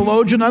not a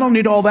theologian. I don't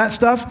need all that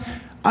stuff.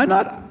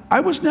 I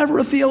was never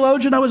a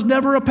theologian. I was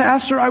never a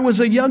pastor. I was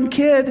a young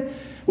kid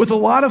with a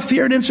lot of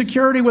fear and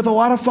insecurity, with a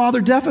lot of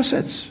father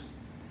deficits.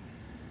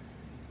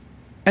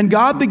 And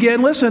God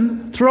began,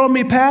 listen, throwing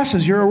me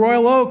passes. You're a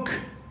Royal Oak.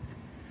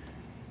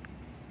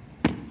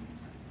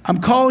 I'm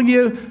calling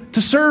you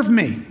to serve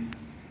me.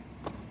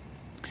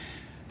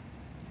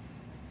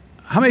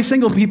 How many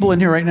single people in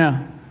here right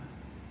now?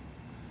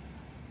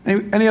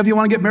 Any of you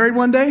want to get married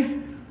one day?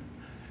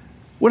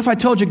 What if I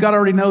told you God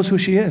already knows who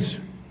she is?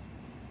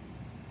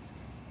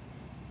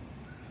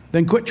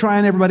 Then quit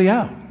trying everybody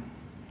out.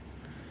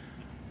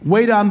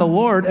 Wait on the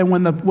Lord, and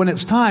when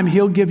it's time,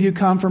 He'll give you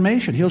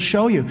confirmation. He'll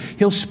show you.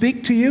 He'll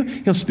speak to you.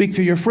 He'll speak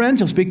through your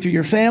friends. He'll speak through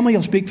your family.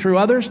 He'll speak through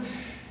others.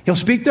 He'll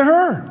speak to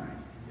her.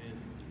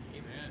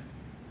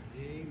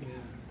 Amen.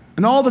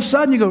 And all of a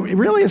sudden you go,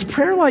 really? Is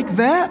prayer like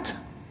that?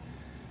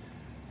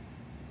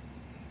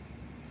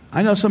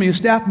 I know some of you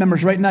staff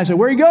members right now say,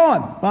 where are you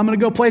going? Well, I'm going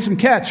to go play some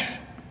catch.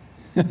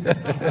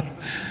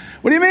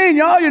 What do you mean?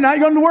 You're not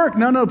going to work.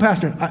 No,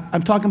 Pastor.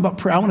 I'm talking about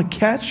prayer. I want to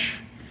catch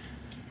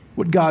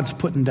what God's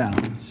putting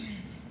down.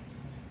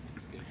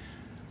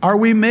 Are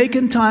we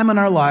making time in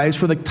our lives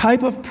for the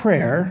type of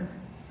prayer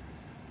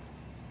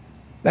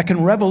that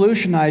can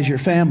revolutionize your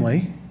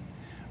family,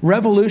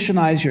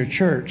 revolutionize your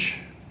church?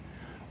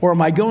 Or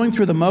am I going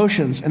through the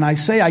motions and I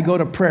say I go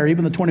to prayer,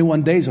 even the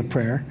 21 days of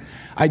prayer,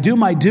 I do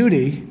my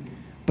duty,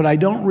 but I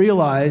don't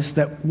realize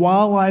that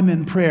while I'm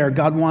in prayer,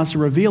 God wants to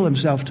reveal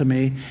Himself to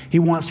me. He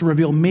wants to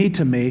reveal me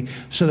to me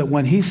so that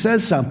when He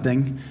says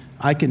something,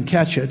 I can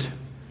catch it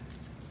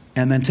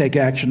and then take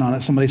action on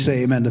it. Somebody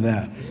say amen to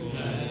that.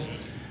 Amen.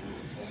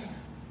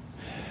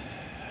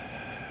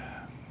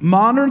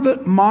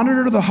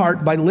 Monitor the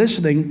heart by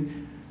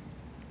listening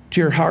to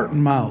your heart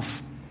and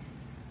mouth.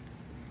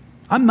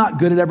 I'm not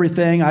good at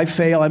everything. I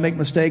fail. I make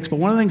mistakes. But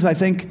one of the things I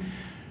think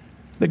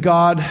that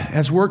God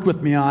has worked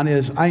with me on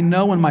is I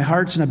know when my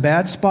heart's in a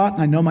bad spot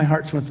and I know my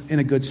heart's in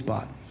a good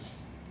spot.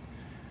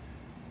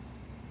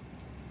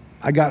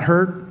 I got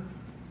hurt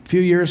a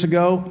few years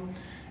ago,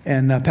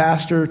 and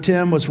Pastor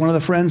Tim was one of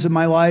the friends in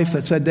my life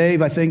that said,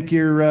 Dave, I think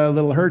you're a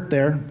little hurt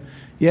there.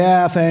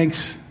 Yeah,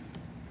 thanks.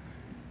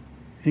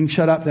 You can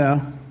shut up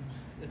now.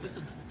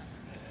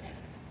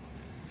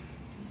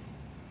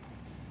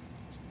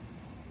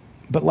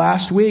 But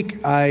last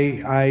week,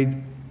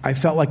 I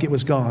felt like it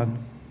was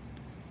gone.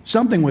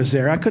 Something was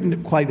there. I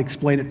couldn't quite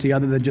explain it to you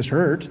other than just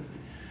hurt.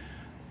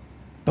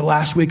 But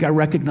last week, I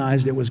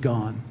recognized it was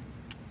gone.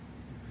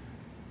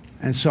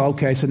 And so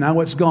now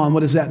it's gone.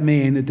 What does that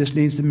mean? It just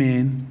needs to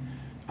mean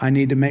I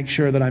need to make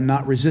sure that I'm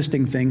not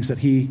resisting things that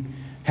He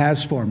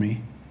has for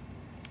me,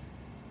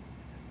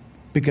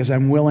 because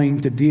I'm willing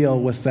to deal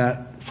with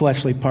that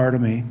fleshly part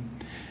of me.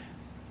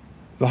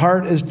 The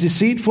heart is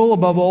deceitful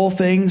above all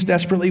things,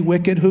 desperately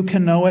wicked. Who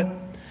can know it?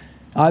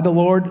 I, the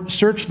Lord,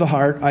 search the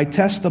heart. I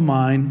test the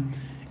mind,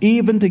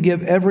 even to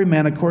give every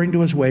man according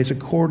to his ways,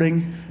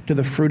 according to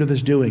the fruit of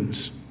his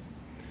doings.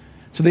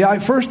 So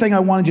the first thing I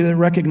wanted you to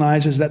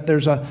recognize is that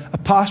there's a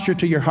posture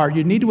to your heart.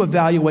 You need to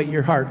evaluate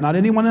your heart. Not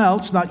anyone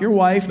else, not your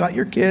wife, not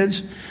your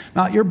kids,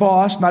 not your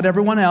boss, not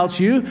everyone else.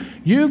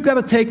 You've got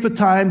to take the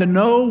time to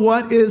know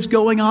what is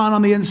going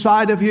on the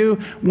inside of you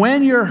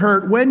when you're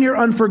hurt, when you're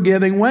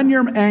unforgiving, when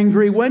you're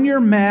angry, when you're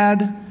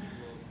mad.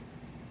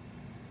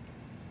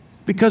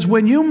 Because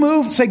when you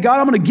move, say,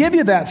 God, I'm going to give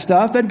you that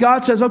stuff, then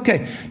God says,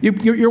 okay,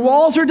 your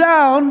walls are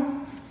down.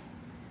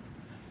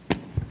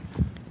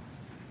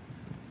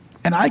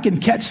 And I can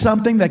catch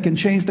something that can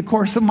change the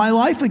course of my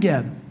life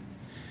again.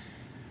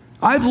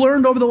 I've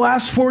learned over the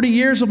last 40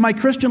 years of my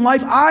Christian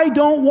life, I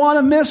don't want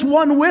to miss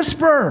one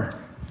whisper.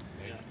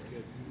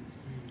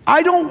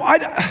 I'm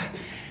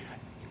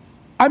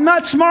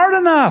not smart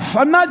enough.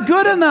 I'm not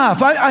good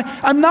enough.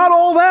 I'm not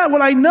all that.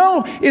 What I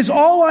know is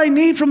all I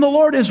need from the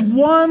Lord is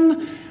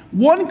one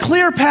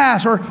clear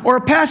pass or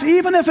a pass,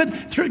 even if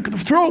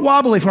throw it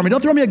wobbly for me. Don't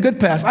throw me a good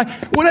pass.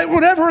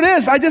 Whatever it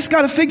is, I just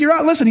got to figure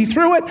out, listen, He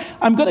threw it.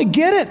 I'm going to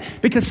get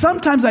it. Because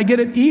sometimes I get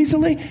it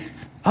easily.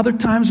 Other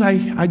times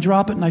I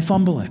drop it and I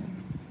fumble it.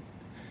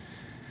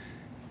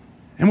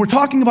 And we're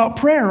talking about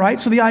prayer, right?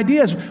 So the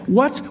idea is,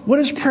 what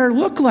does prayer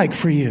look like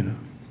for you?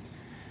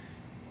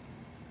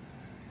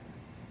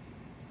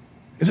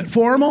 Is it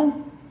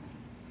formal?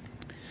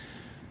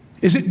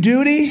 Is it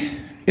duty?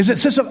 Is it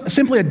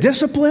simply a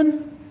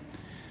discipline?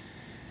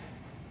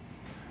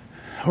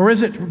 Or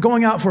is it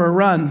going out for a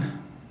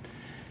run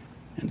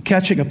and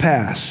catching a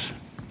pass?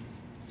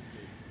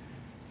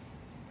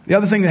 The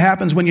other thing that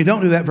happens when you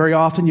don't do that very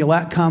often, you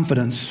lack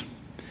confidence.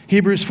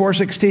 Hebrews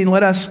 4:16,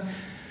 let us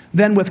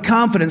then with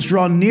confidence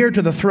draw near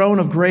to the throne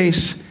of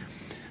grace,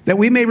 that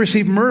we may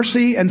receive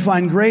mercy and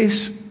find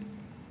grace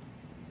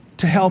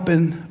to help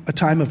in a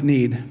time of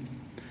need.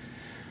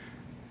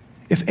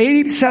 If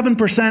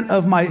 87%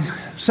 of my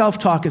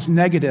self-talk is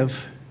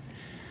negative,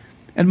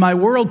 and my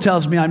world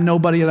tells me I'm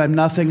nobody and I'm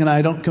nothing and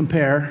I don't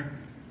compare,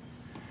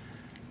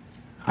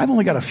 I've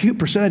only got a few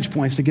percentage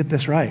points to get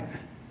this right.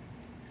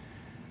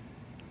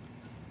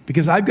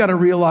 Because I've got to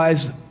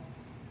realize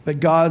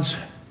that God's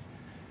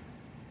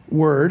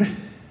Word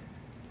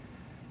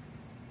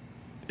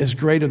is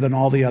greater than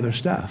all the other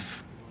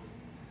stuff.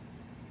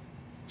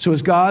 So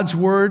is God's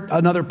Word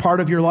another part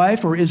of your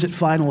life, or is it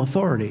final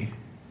authority?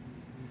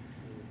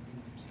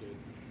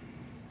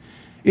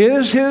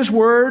 Is His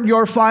Word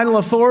your final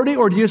authority,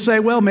 or do you say,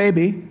 well,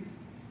 maybe?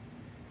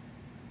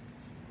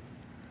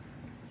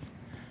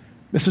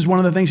 This is one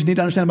of the things you need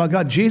to understand about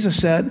God. Jesus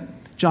said,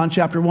 John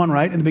chapter 1,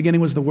 right? In the beginning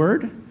was the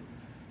Word.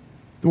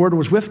 The Word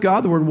was with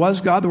God. The Word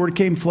was God. The Word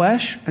became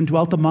flesh and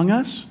dwelt among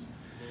us.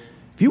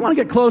 If you want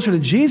to get closer to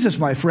Jesus,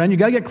 my friend, you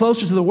got to get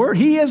closer to the Word.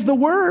 He is the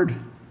Word.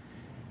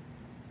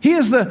 He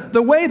is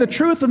the way, the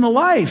truth, and the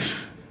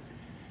life.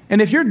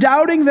 And if you're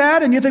doubting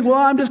that and you think, well,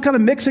 I'm just kind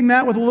of mixing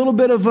that with a little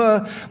bit of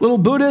little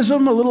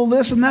Buddhism, a little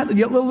this and that,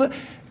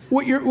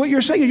 what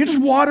you're saying is you're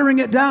just watering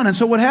it down. And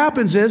so what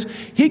happens is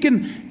you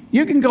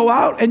can go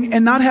out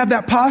and not have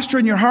that posture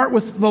in your heart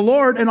with the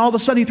Lord, and all of a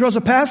sudden He throws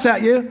a pass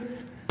at you.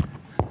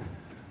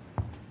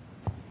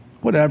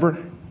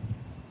 Whatever.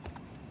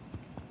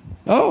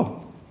 Oh.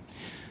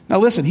 Now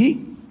listen,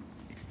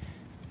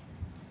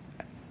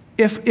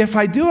 if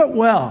I do it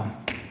well,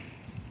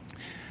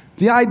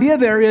 the idea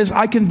there is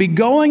I can be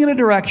going in a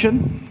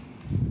direction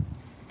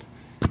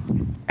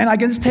and I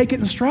can just take it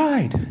in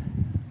stride.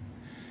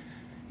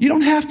 You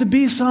don't have to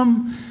be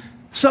some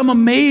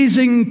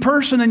amazing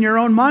person in your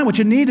own mind. What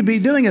you need to be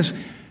doing is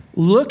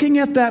looking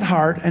at that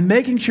heart and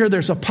making sure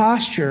there's a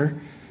posture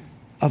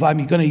of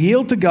I'm going to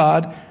yield to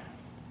God.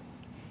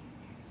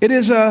 It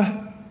is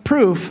a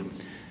proof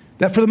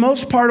that for the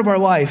most part of our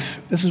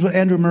life, this is what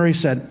Andrew Murray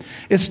said,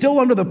 it's still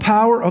under the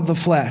power of the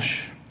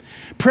flesh.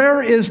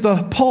 Prayer is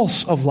the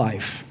pulse of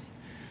life.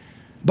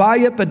 By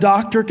it, the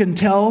doctor can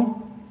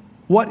tell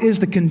what is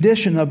the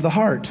condition of the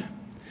heart.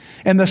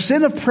 And the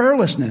sin of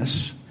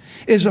prayerlessness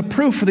is a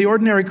proof for the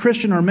ordinary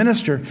Christian or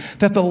minister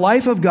that the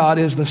life of God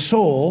is the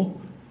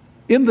soul,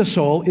 in the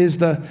soul is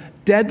the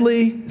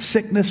deadly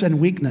sickness and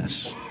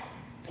weakness.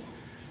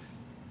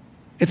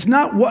 It's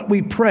not what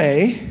we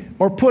pray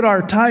or put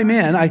our time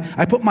in.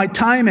 I put my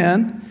time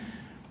in.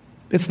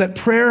 It's that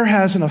prayer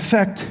has an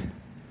effect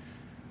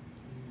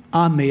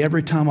on me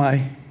every time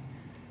I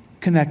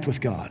connect with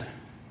God.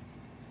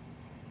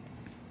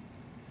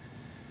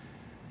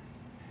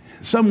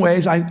 In some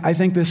ways, I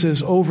think this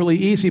is overly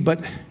easy,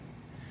 but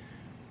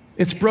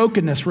it's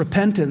brokenness,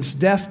 repentance,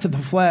 death to the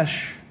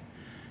flesh,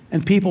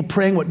 and people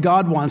praying what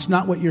God wants,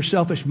 not what your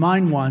selfish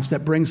mind wants,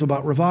 that brings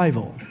about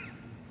revival.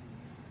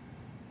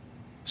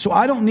 So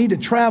I don't need to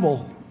travel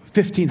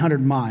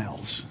 1,500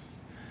 miles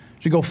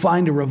to go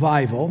find a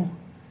revival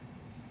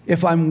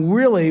if I'm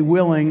really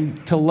willing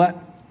to let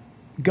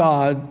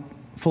God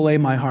fillet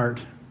my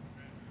heart.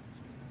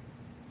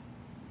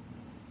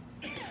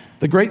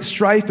 The great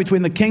strife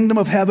between the kingdom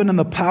of heaven and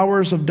the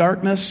powers of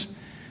darkness.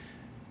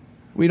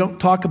 We don't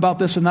talk about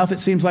this enough, it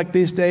seems like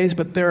these days,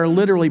 but there are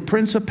literally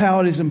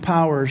principalities and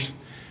powers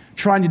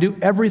trying to do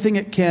everything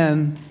it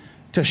can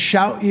to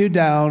shout you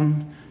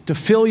down, to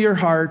fill your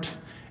heart,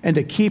 and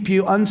to keep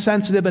you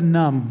unsensitive and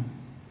numb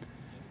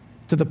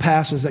to the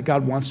passes that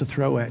God wants to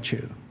throw at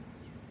you.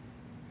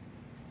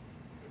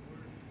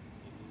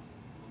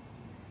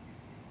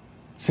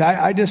 See,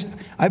 I've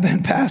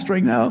been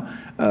pastoring now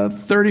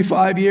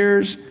 35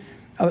 years,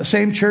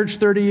 same church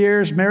 30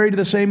 years, married to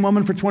the same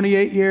woman for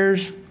 28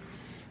 years.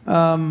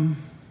 All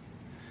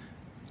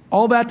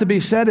that to be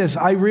said is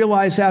I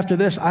realize after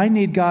this, I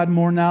need God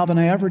more now than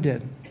I ever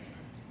did.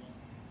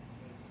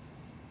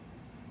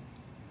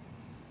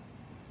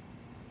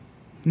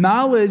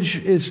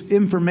 Knowledge is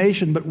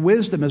information, but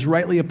wisdom is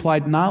rightly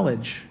applied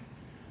knowledge.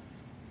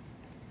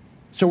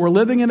 So we're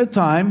living in a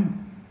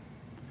time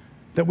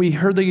that we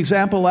heard the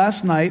example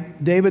last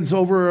night. David's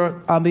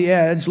over on the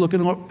edge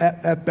looking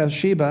at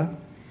Bathsheba.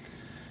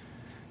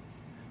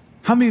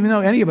 How many of you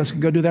know any of us can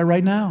go do that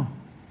right now?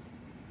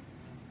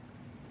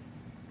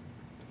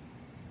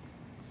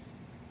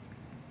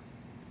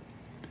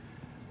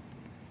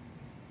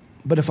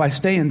 But if I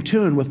stay in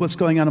tune with what's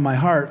going on in my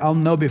heart, I'll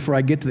know before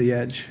I get to the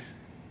edge.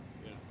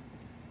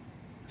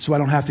 So I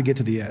don't have to get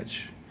to the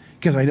edge.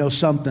 Because I know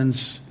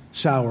something's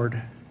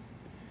soured.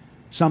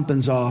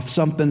 Something's off.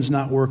 Something's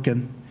not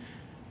working.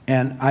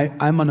 And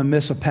I'm going to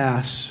miss a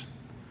pass.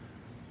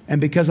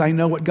 And because I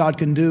know what God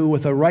can do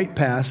with a right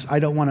pass, I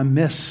don't want to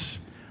miss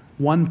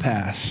one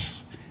pass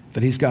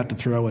that He's got to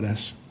throw at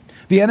us.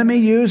 The enemy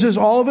uses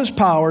all of his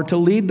power to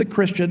lead the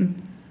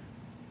Christian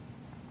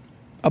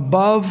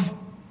above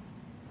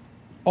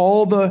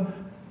all the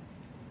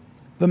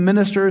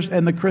ministers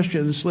and the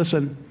Christians,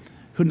 listen,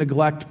 who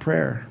neglect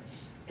prayer.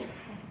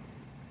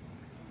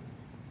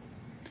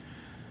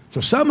 So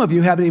some of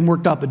you haven't even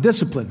worked out the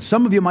disciplines.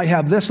 Some of you might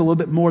have this a little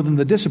bit more than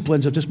the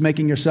disciplines of just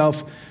making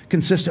yourself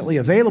consistently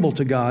available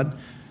to God.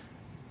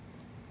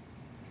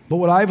 But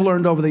what I've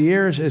learned over the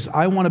years is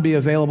I want to be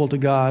available to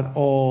God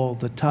all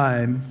the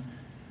time.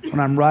 When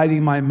I'm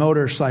riding my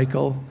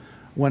motorcycle,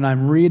 when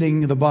I'm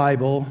reading the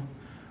Bible,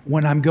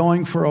 when I'm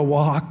going for a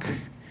walk,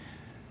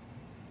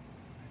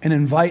 and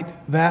invite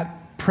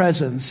that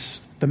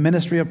presence, the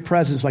ministry of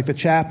presence, like the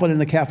chaplain in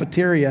the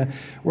cafeteria,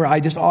 where I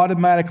just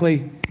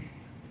automatically,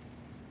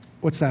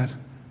 what's that?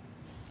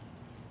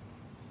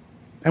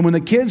 And when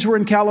the kids were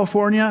in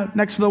California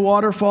next to the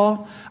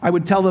waterfall, I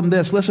would tell them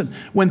this: listen,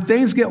 when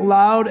things get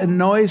loud and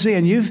noisy,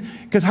 and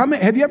because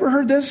have you ever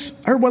heard this?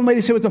 I heard one lady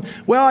say,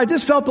 well, I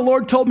just felt the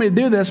Lord told me to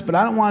do this, but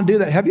I don't want to do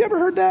that. Have you ever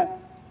heard that?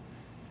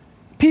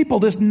 People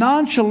just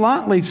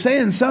nonchalantly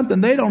saying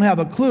something, they don't have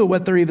a clue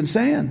what they're even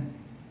saying.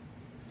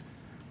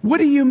 What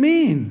do you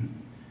mean?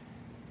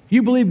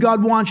 You believe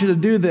God wants you to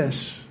do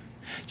this.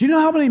 Do you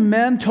know how many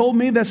men told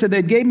me that? Said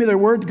they gave me their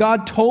word,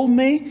 God told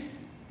me,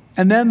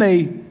 and then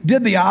they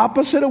did the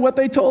opposite of what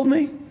they told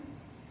me?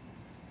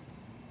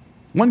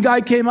 One guy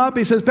came up,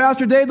 he says,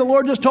 Pastor Dave, the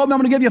Lord just told me I'm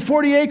going to give you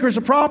 40 acres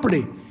of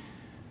property.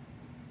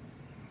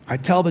 I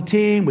tell the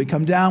team, we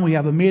come down, we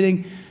have a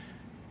meeting.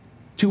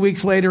 2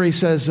 weeks later, he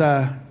says,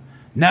 no,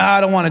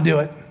 I don't want to do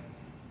it.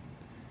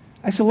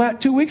 I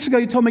said, 2 weeks ago,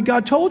 you told me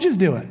God told you to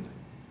do it.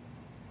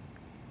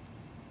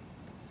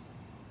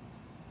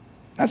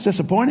 That's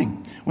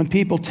disappointing when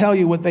people tell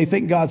you what they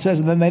think God says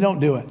and then they don't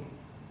do it.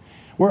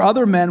 Where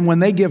other men, when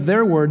they give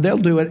their word, they'll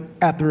do it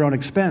at their own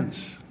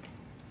expense.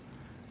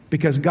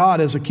 Because God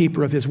is a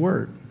keeper of His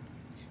word.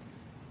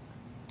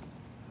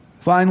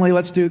 Finally,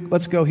 let's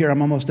go here.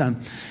 I'm almost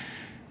done.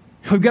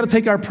 We've got to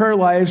take our prayer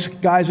lives,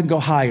 guys, and go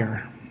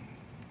higher.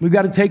 We've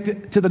got to take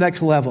it to the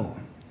next level.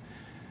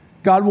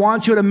 God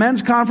wants you at a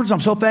men's conference.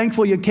 I'm so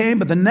thankful you came.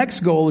 But the next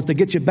goal is to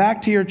get you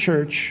back to your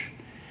church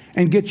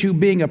and get you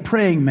being a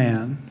praying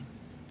man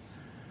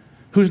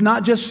who's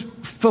not just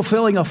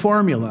fulfilling a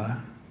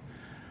formula,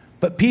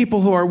 but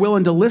people who are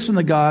willing to listen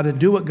to God and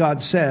do what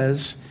God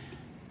says.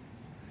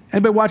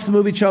 Anybody watch the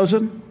movie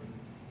Chosen?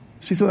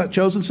 See some of that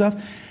Chosen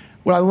stuff?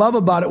 What I love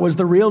about it was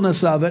the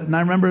realness of it. And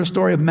I remember the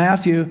story of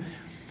Matthew,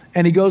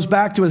 and he goes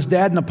back to his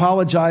dad and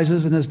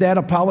apologizes, and his dad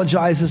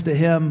apologizes to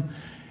him,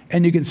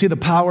 and you can see the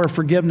power of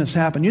forgiveness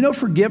happen. You know,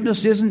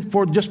 forgiveness isn't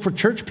just for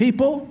church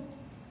people.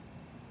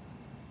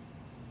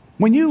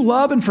 When you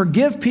love and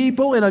forgive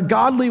people in a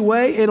godly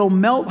way, it'll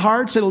melt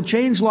hearts, it'll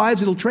change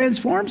lives, it'll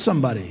transform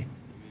somebody.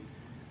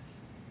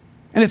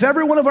 And if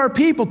every one of our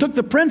people took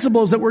the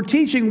principles that we're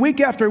teaching week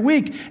after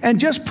week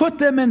and just put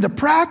them into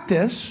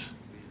practice,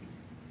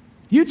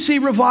 you'd see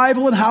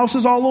revival in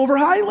houses all over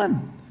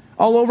Highland,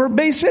 all over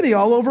Bay City,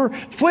 all over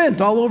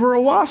Flint, all over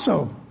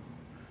Owasso.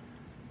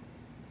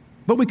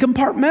 But we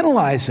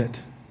compartmentalize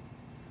it.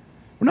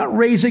 We're not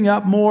raising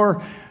up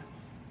more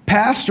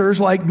pastors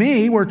like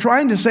me. We're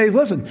trying to say,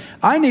 listen,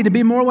 I need to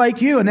be more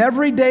like you, an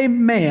everyday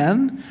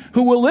man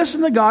who will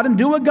listen to God and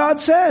do what God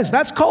says.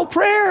 That's called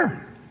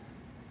prayer.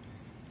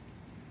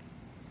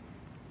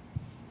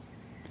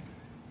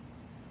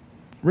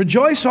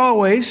 Rejoice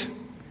always,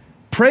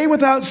 pray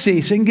without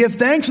ceasing, give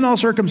thanks in all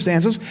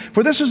circumstances,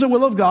 for this is the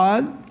will of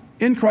God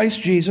in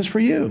Christ Jesus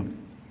for you.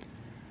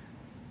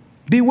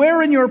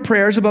 Beware in your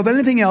prayers above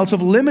anything else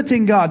of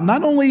limiting God,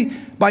 not only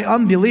by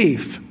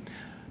unbelief,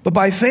 but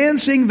by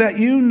fancying that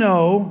you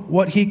know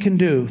what He can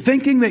do,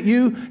 thinking that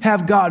you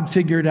have God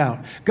figured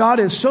out. God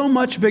is so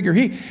much bigger.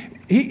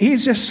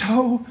 He's just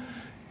so...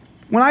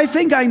 When I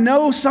think I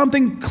know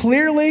something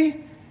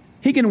clearly,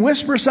 He can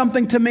whisper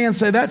something to me and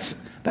say, that's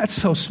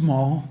so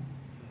small.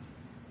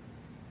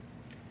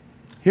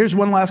 Here's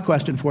one last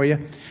question for you.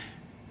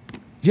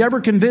 Do you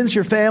ever convince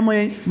your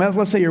family,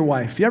 let's say your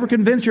wife, do you ever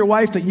convince your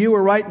wife that you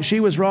were right and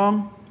she was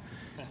wrong?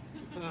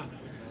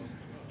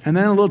 And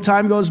then a little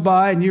time goes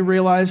by and you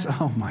realize,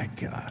 oh my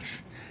gosh,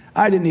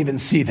 I didn't even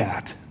see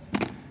that.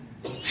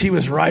 She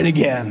was right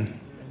again.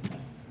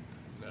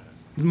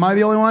 Am I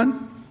the only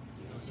one?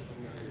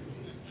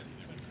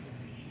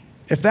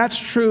 If that's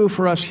true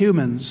for us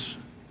humans,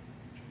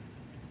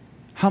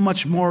 how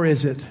much more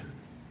is it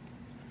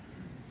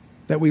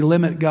that we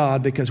limit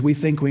God because we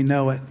think we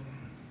know it?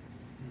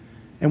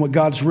 And what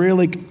God's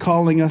really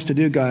calling us to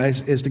do,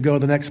 guys, is to go to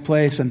the next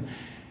place. And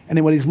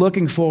then what He's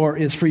looking for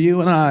is for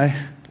you and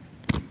I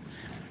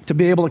to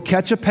be able to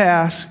catch a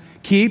pass,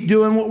 keep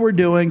doing what we're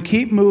doing,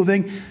 keep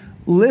moving,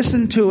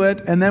 listen to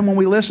it, and then when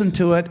we listen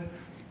to it,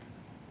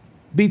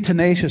 be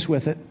tenacious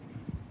with it.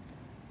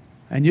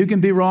 And you can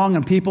be wrong,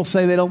 and people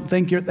say they don't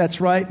think that's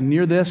right, and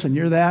you're this and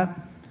you're that.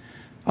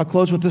 I'll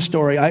close with this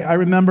story. I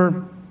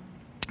remember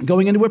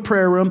going into a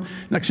prayer room.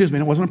 No, excuse me,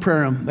 it wasn't a prayer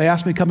room. They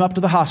asked me to come up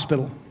to the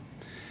hospital.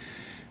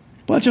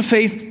 A bunch of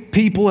faith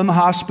people in the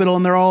hospital,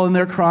 and they're all in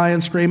there crying,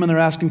 screaming. They're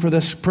asking for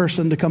this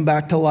person to come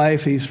back to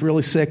life. He's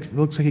really sick. It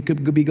looks like he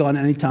could be gone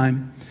any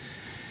time.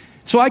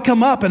 So I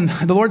come up, and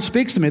the Lord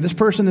speaks to me. This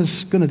person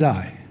is going to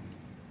die.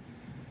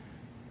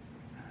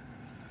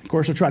 Of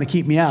course, they're trying to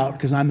keep me out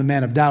because I'm the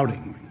man of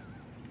doubting.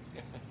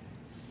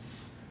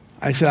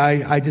 I said,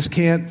 I just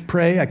can't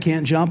pray. I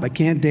can't jump. I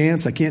can't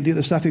dance. I can't do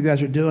the stuff you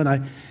guys are doing.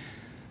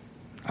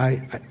 I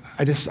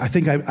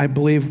think I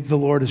believe the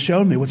Lord has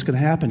shown me what's going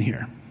to happen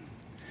here.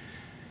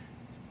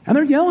 And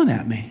they're yelling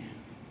at me,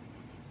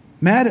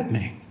 mad at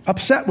me,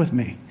 upset with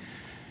me.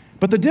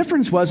 But the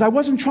difference was I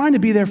wasn't trying to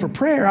be there for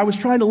prayer. I was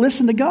trying to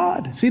listen to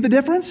God. See the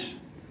difference?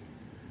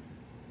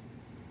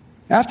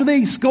 After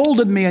they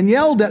scolded me and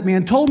yelled at me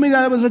and told me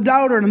that I was a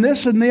doubter and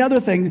this and the other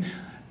thing,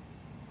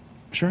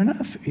 sure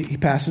enough, he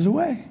passes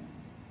away.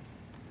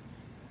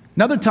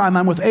 Another time,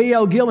 I'm with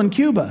A.L. Gill in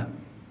Cuba.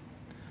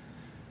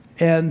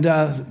 And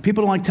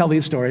people don't like to tell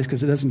these stories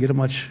because it doesn't get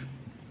much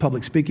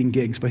public speaking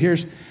gigs. But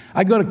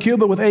I go to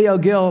Cuba with A.L.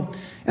 Gill,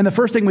 and the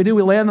first thing we do,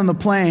 we land on the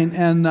plane,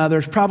 and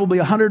there's probably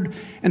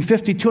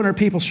 150, 200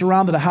 people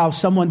surrounded a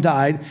house. Someone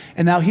died,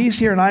 and now he's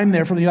here and I'm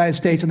there from the United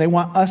States, and they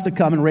want us to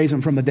come and raise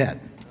him from the dead.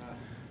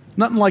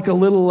 Nothing like a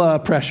little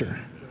pressure.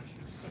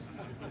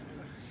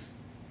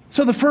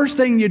 So the first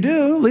thing you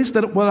do, at least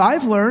what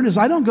I've learned, is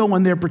I don't go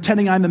in there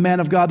pretending I'm the man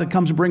of God that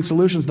comes to bring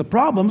solutions to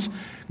problems.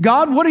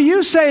 God, what are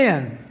you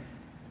saying?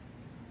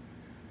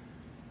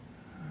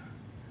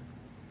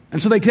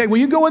 And so they say, well,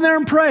 you go in there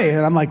and pray.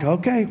 And I'm like,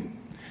 okay.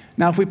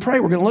 Now, if we pray,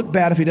 we're going to look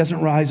bad if he doesn't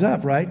rise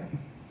up, right?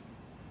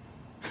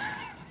 You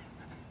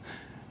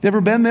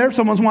ever been there?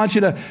 Someone wants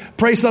you to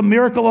pray some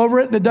miracle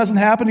over it and it doesn't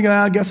happen. You go,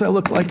 I guess I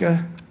look like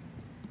a...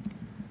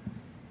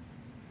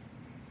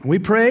 We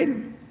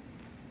prayed,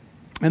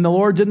 and the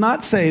Lord did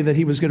not say that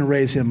he was going to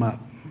raise him up.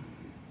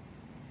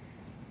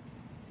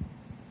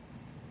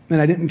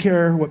 And I didn't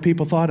care what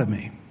people thought of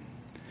me.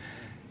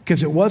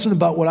 Because it wasn't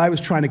about what I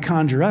was trying to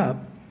conjure up.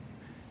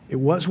 It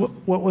was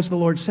what was the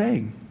Lord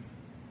saying?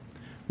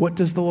 What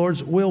does the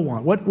Lord's will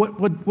want?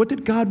 What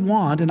did God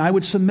want? And I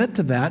would submit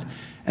to that.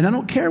 And I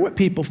don't care what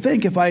people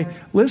think. If I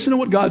listen to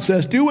what God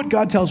says, do what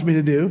God tells me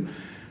to do,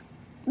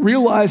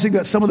 realizing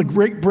that some of the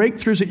great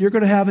breakthroughs that you're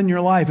going to have in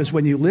your life is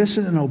when you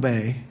listen and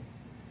obey,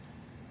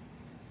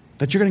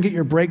 that you're going to get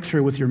your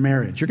breakthrough with your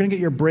marriage. You're going to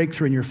get your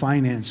breakthrough in your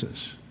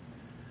finances.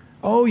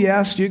 Oh,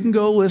 yes, you can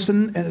go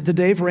listen to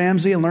Dave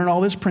Ramsey and learn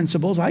all his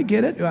principles. I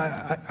get it.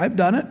 I've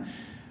done it.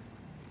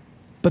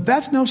 But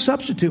that's no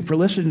substitute for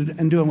listening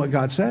and doing what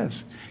God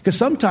says. Because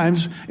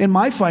sometimes in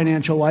my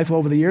financial life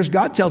over the years,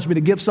 God tells me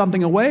to give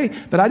something away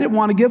that I didn't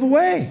want to give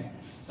away.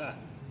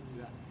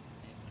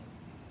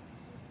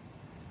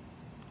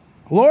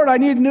 Lord, I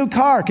need a new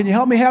car. Can you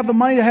help me have the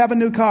money to have a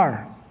new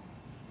car?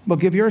 Well,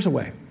 give yours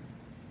away.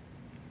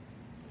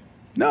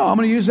 No, I'm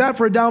going to use that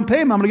for a down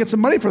payment. I'm going to get some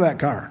money for that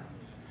car.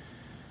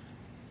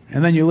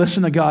 And then you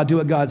listen to God, do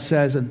what God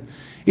says. And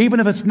even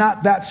if it's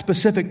not that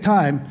specific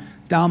time,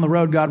 down the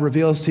road, God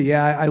reveals to you,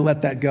 I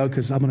let that go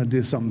because I'm going to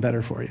do something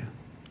better for you.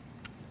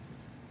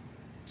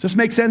 Does this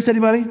make sense to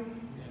anybody?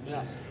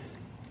 Yeah.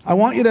 I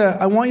want you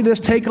to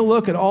just take a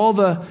look at all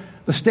the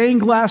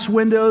stained glass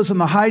windows and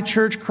the high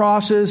church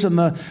crosses and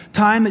the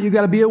time that you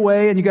got to be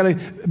away and you got to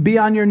be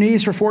on your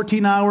knees for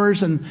 14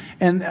 hours. And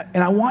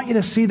I want you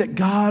to see that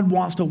God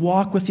wants to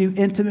walk with you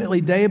intimately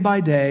day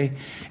by day,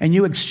 and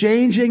you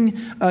exchanging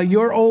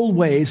your old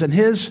ways and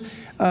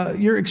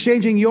you're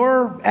exchanging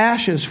your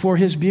ashes for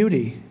His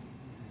beauty.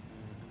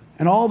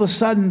 And all of a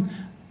sudden,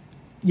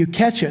 you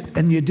catch it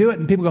and you do it,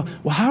 and people go,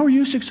 well, how are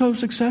you so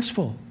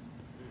successful?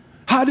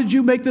 How did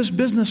you make this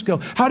business go?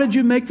 How did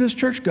you make this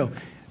church go?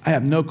 I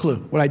have no clue.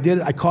 What I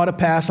did, I caught a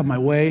pass on my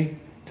way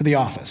to the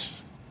office.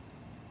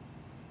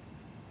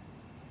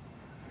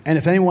 And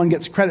if anyone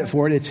gets credit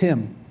for it, it's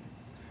him.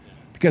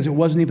 Because it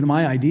wasn't even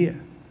my idea.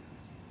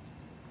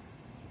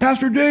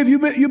 Pastor Dave,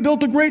 you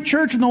built a great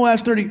church in the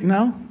last 30...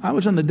 No, I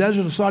was in the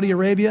desert of Saudi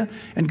Arabia,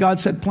 and God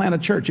said plant a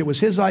church. It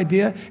was His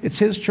idea. It's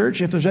His church.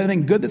 If there's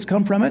anything good that's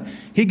come from it,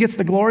 He gets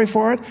the glory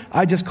for it.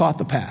 I just caught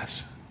the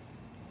pass.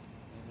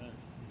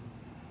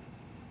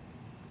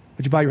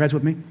 Would you bow your heads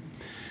with me?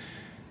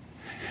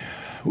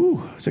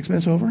 Ooh, 6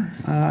 minutes over.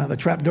 The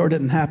trap door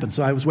didn't happen,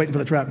 so I was waiting for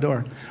the trap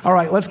door. All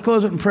right, let's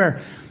close it in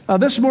prayer.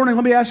 This morning,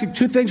 let me ask you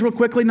 2 things real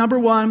quickly. Number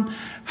one,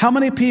 how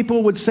many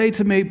people would say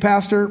to me,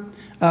 Pastor,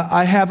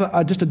 I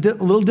have just a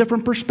little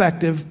different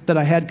perspective that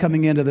I had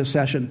coming into this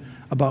session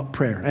about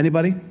prayer?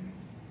 Anybody?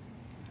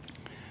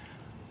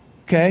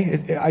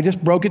 Okay, I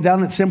just broke it down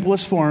in its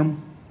simplest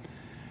form.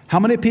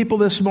 How many people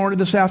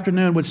this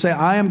afternoon would say,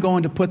 I am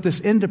going to put this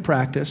into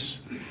practice,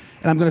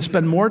 and I'm going to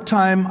spend more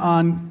time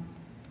on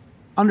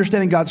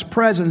understanding God's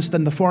presence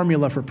than the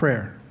formula for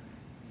prayer?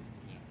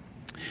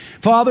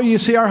 Father, you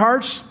see our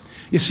hearts.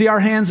 You see our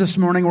hands this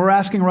morning. We're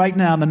asking right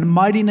now in the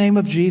mighty name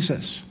of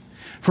Jesus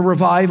for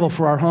revival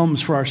for our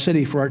homes, for our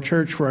city, for our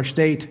church, for our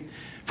state,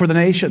 for the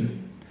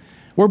nation.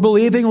 We're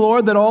believing,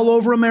 Lord, that all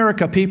over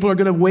America people are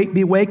going to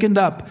be wakened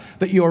up,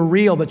 that you're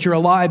real, that you're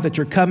alive, that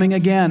you're coming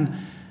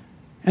again,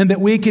 and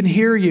that we can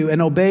hear you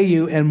and obey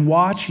you and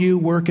watch you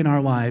work in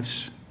our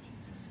lives.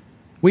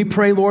 We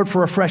pray, Lord,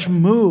 for a fresh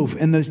move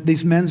in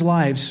these men's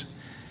lives,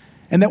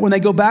 and that when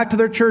they go back to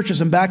their churches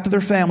and back to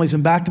their families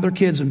and back to their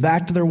kids and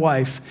back to their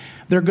wife,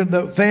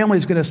 the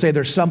family's going to say,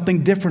 there's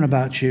something different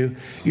about you.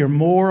 You're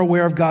more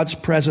aware of God's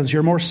presence.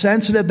 You're more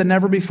sensitive than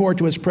ever before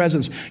to His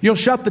presence. You'll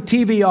shut the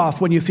TV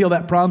off when you feel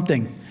that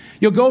prompting.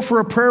 You'll go for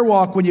a prayer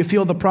walk when you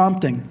feel the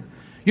prompting.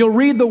 You'll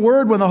read the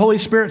Word when the Holy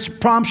Spirit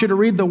prompts you to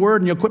read the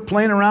Word, and you'll quit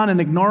playing around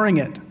and ignoring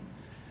it.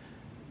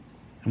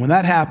 And when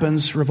that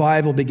happens,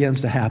 revival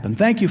begins to happen.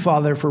 Thank you,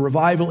 Father, for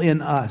revival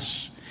in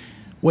us,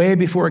 way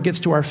before it gets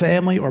to our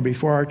family or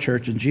before our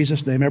church. In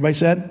Jesus' name, everybody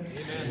said?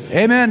 Amen.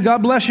 Amen.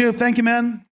 God bless you. Thank you, man.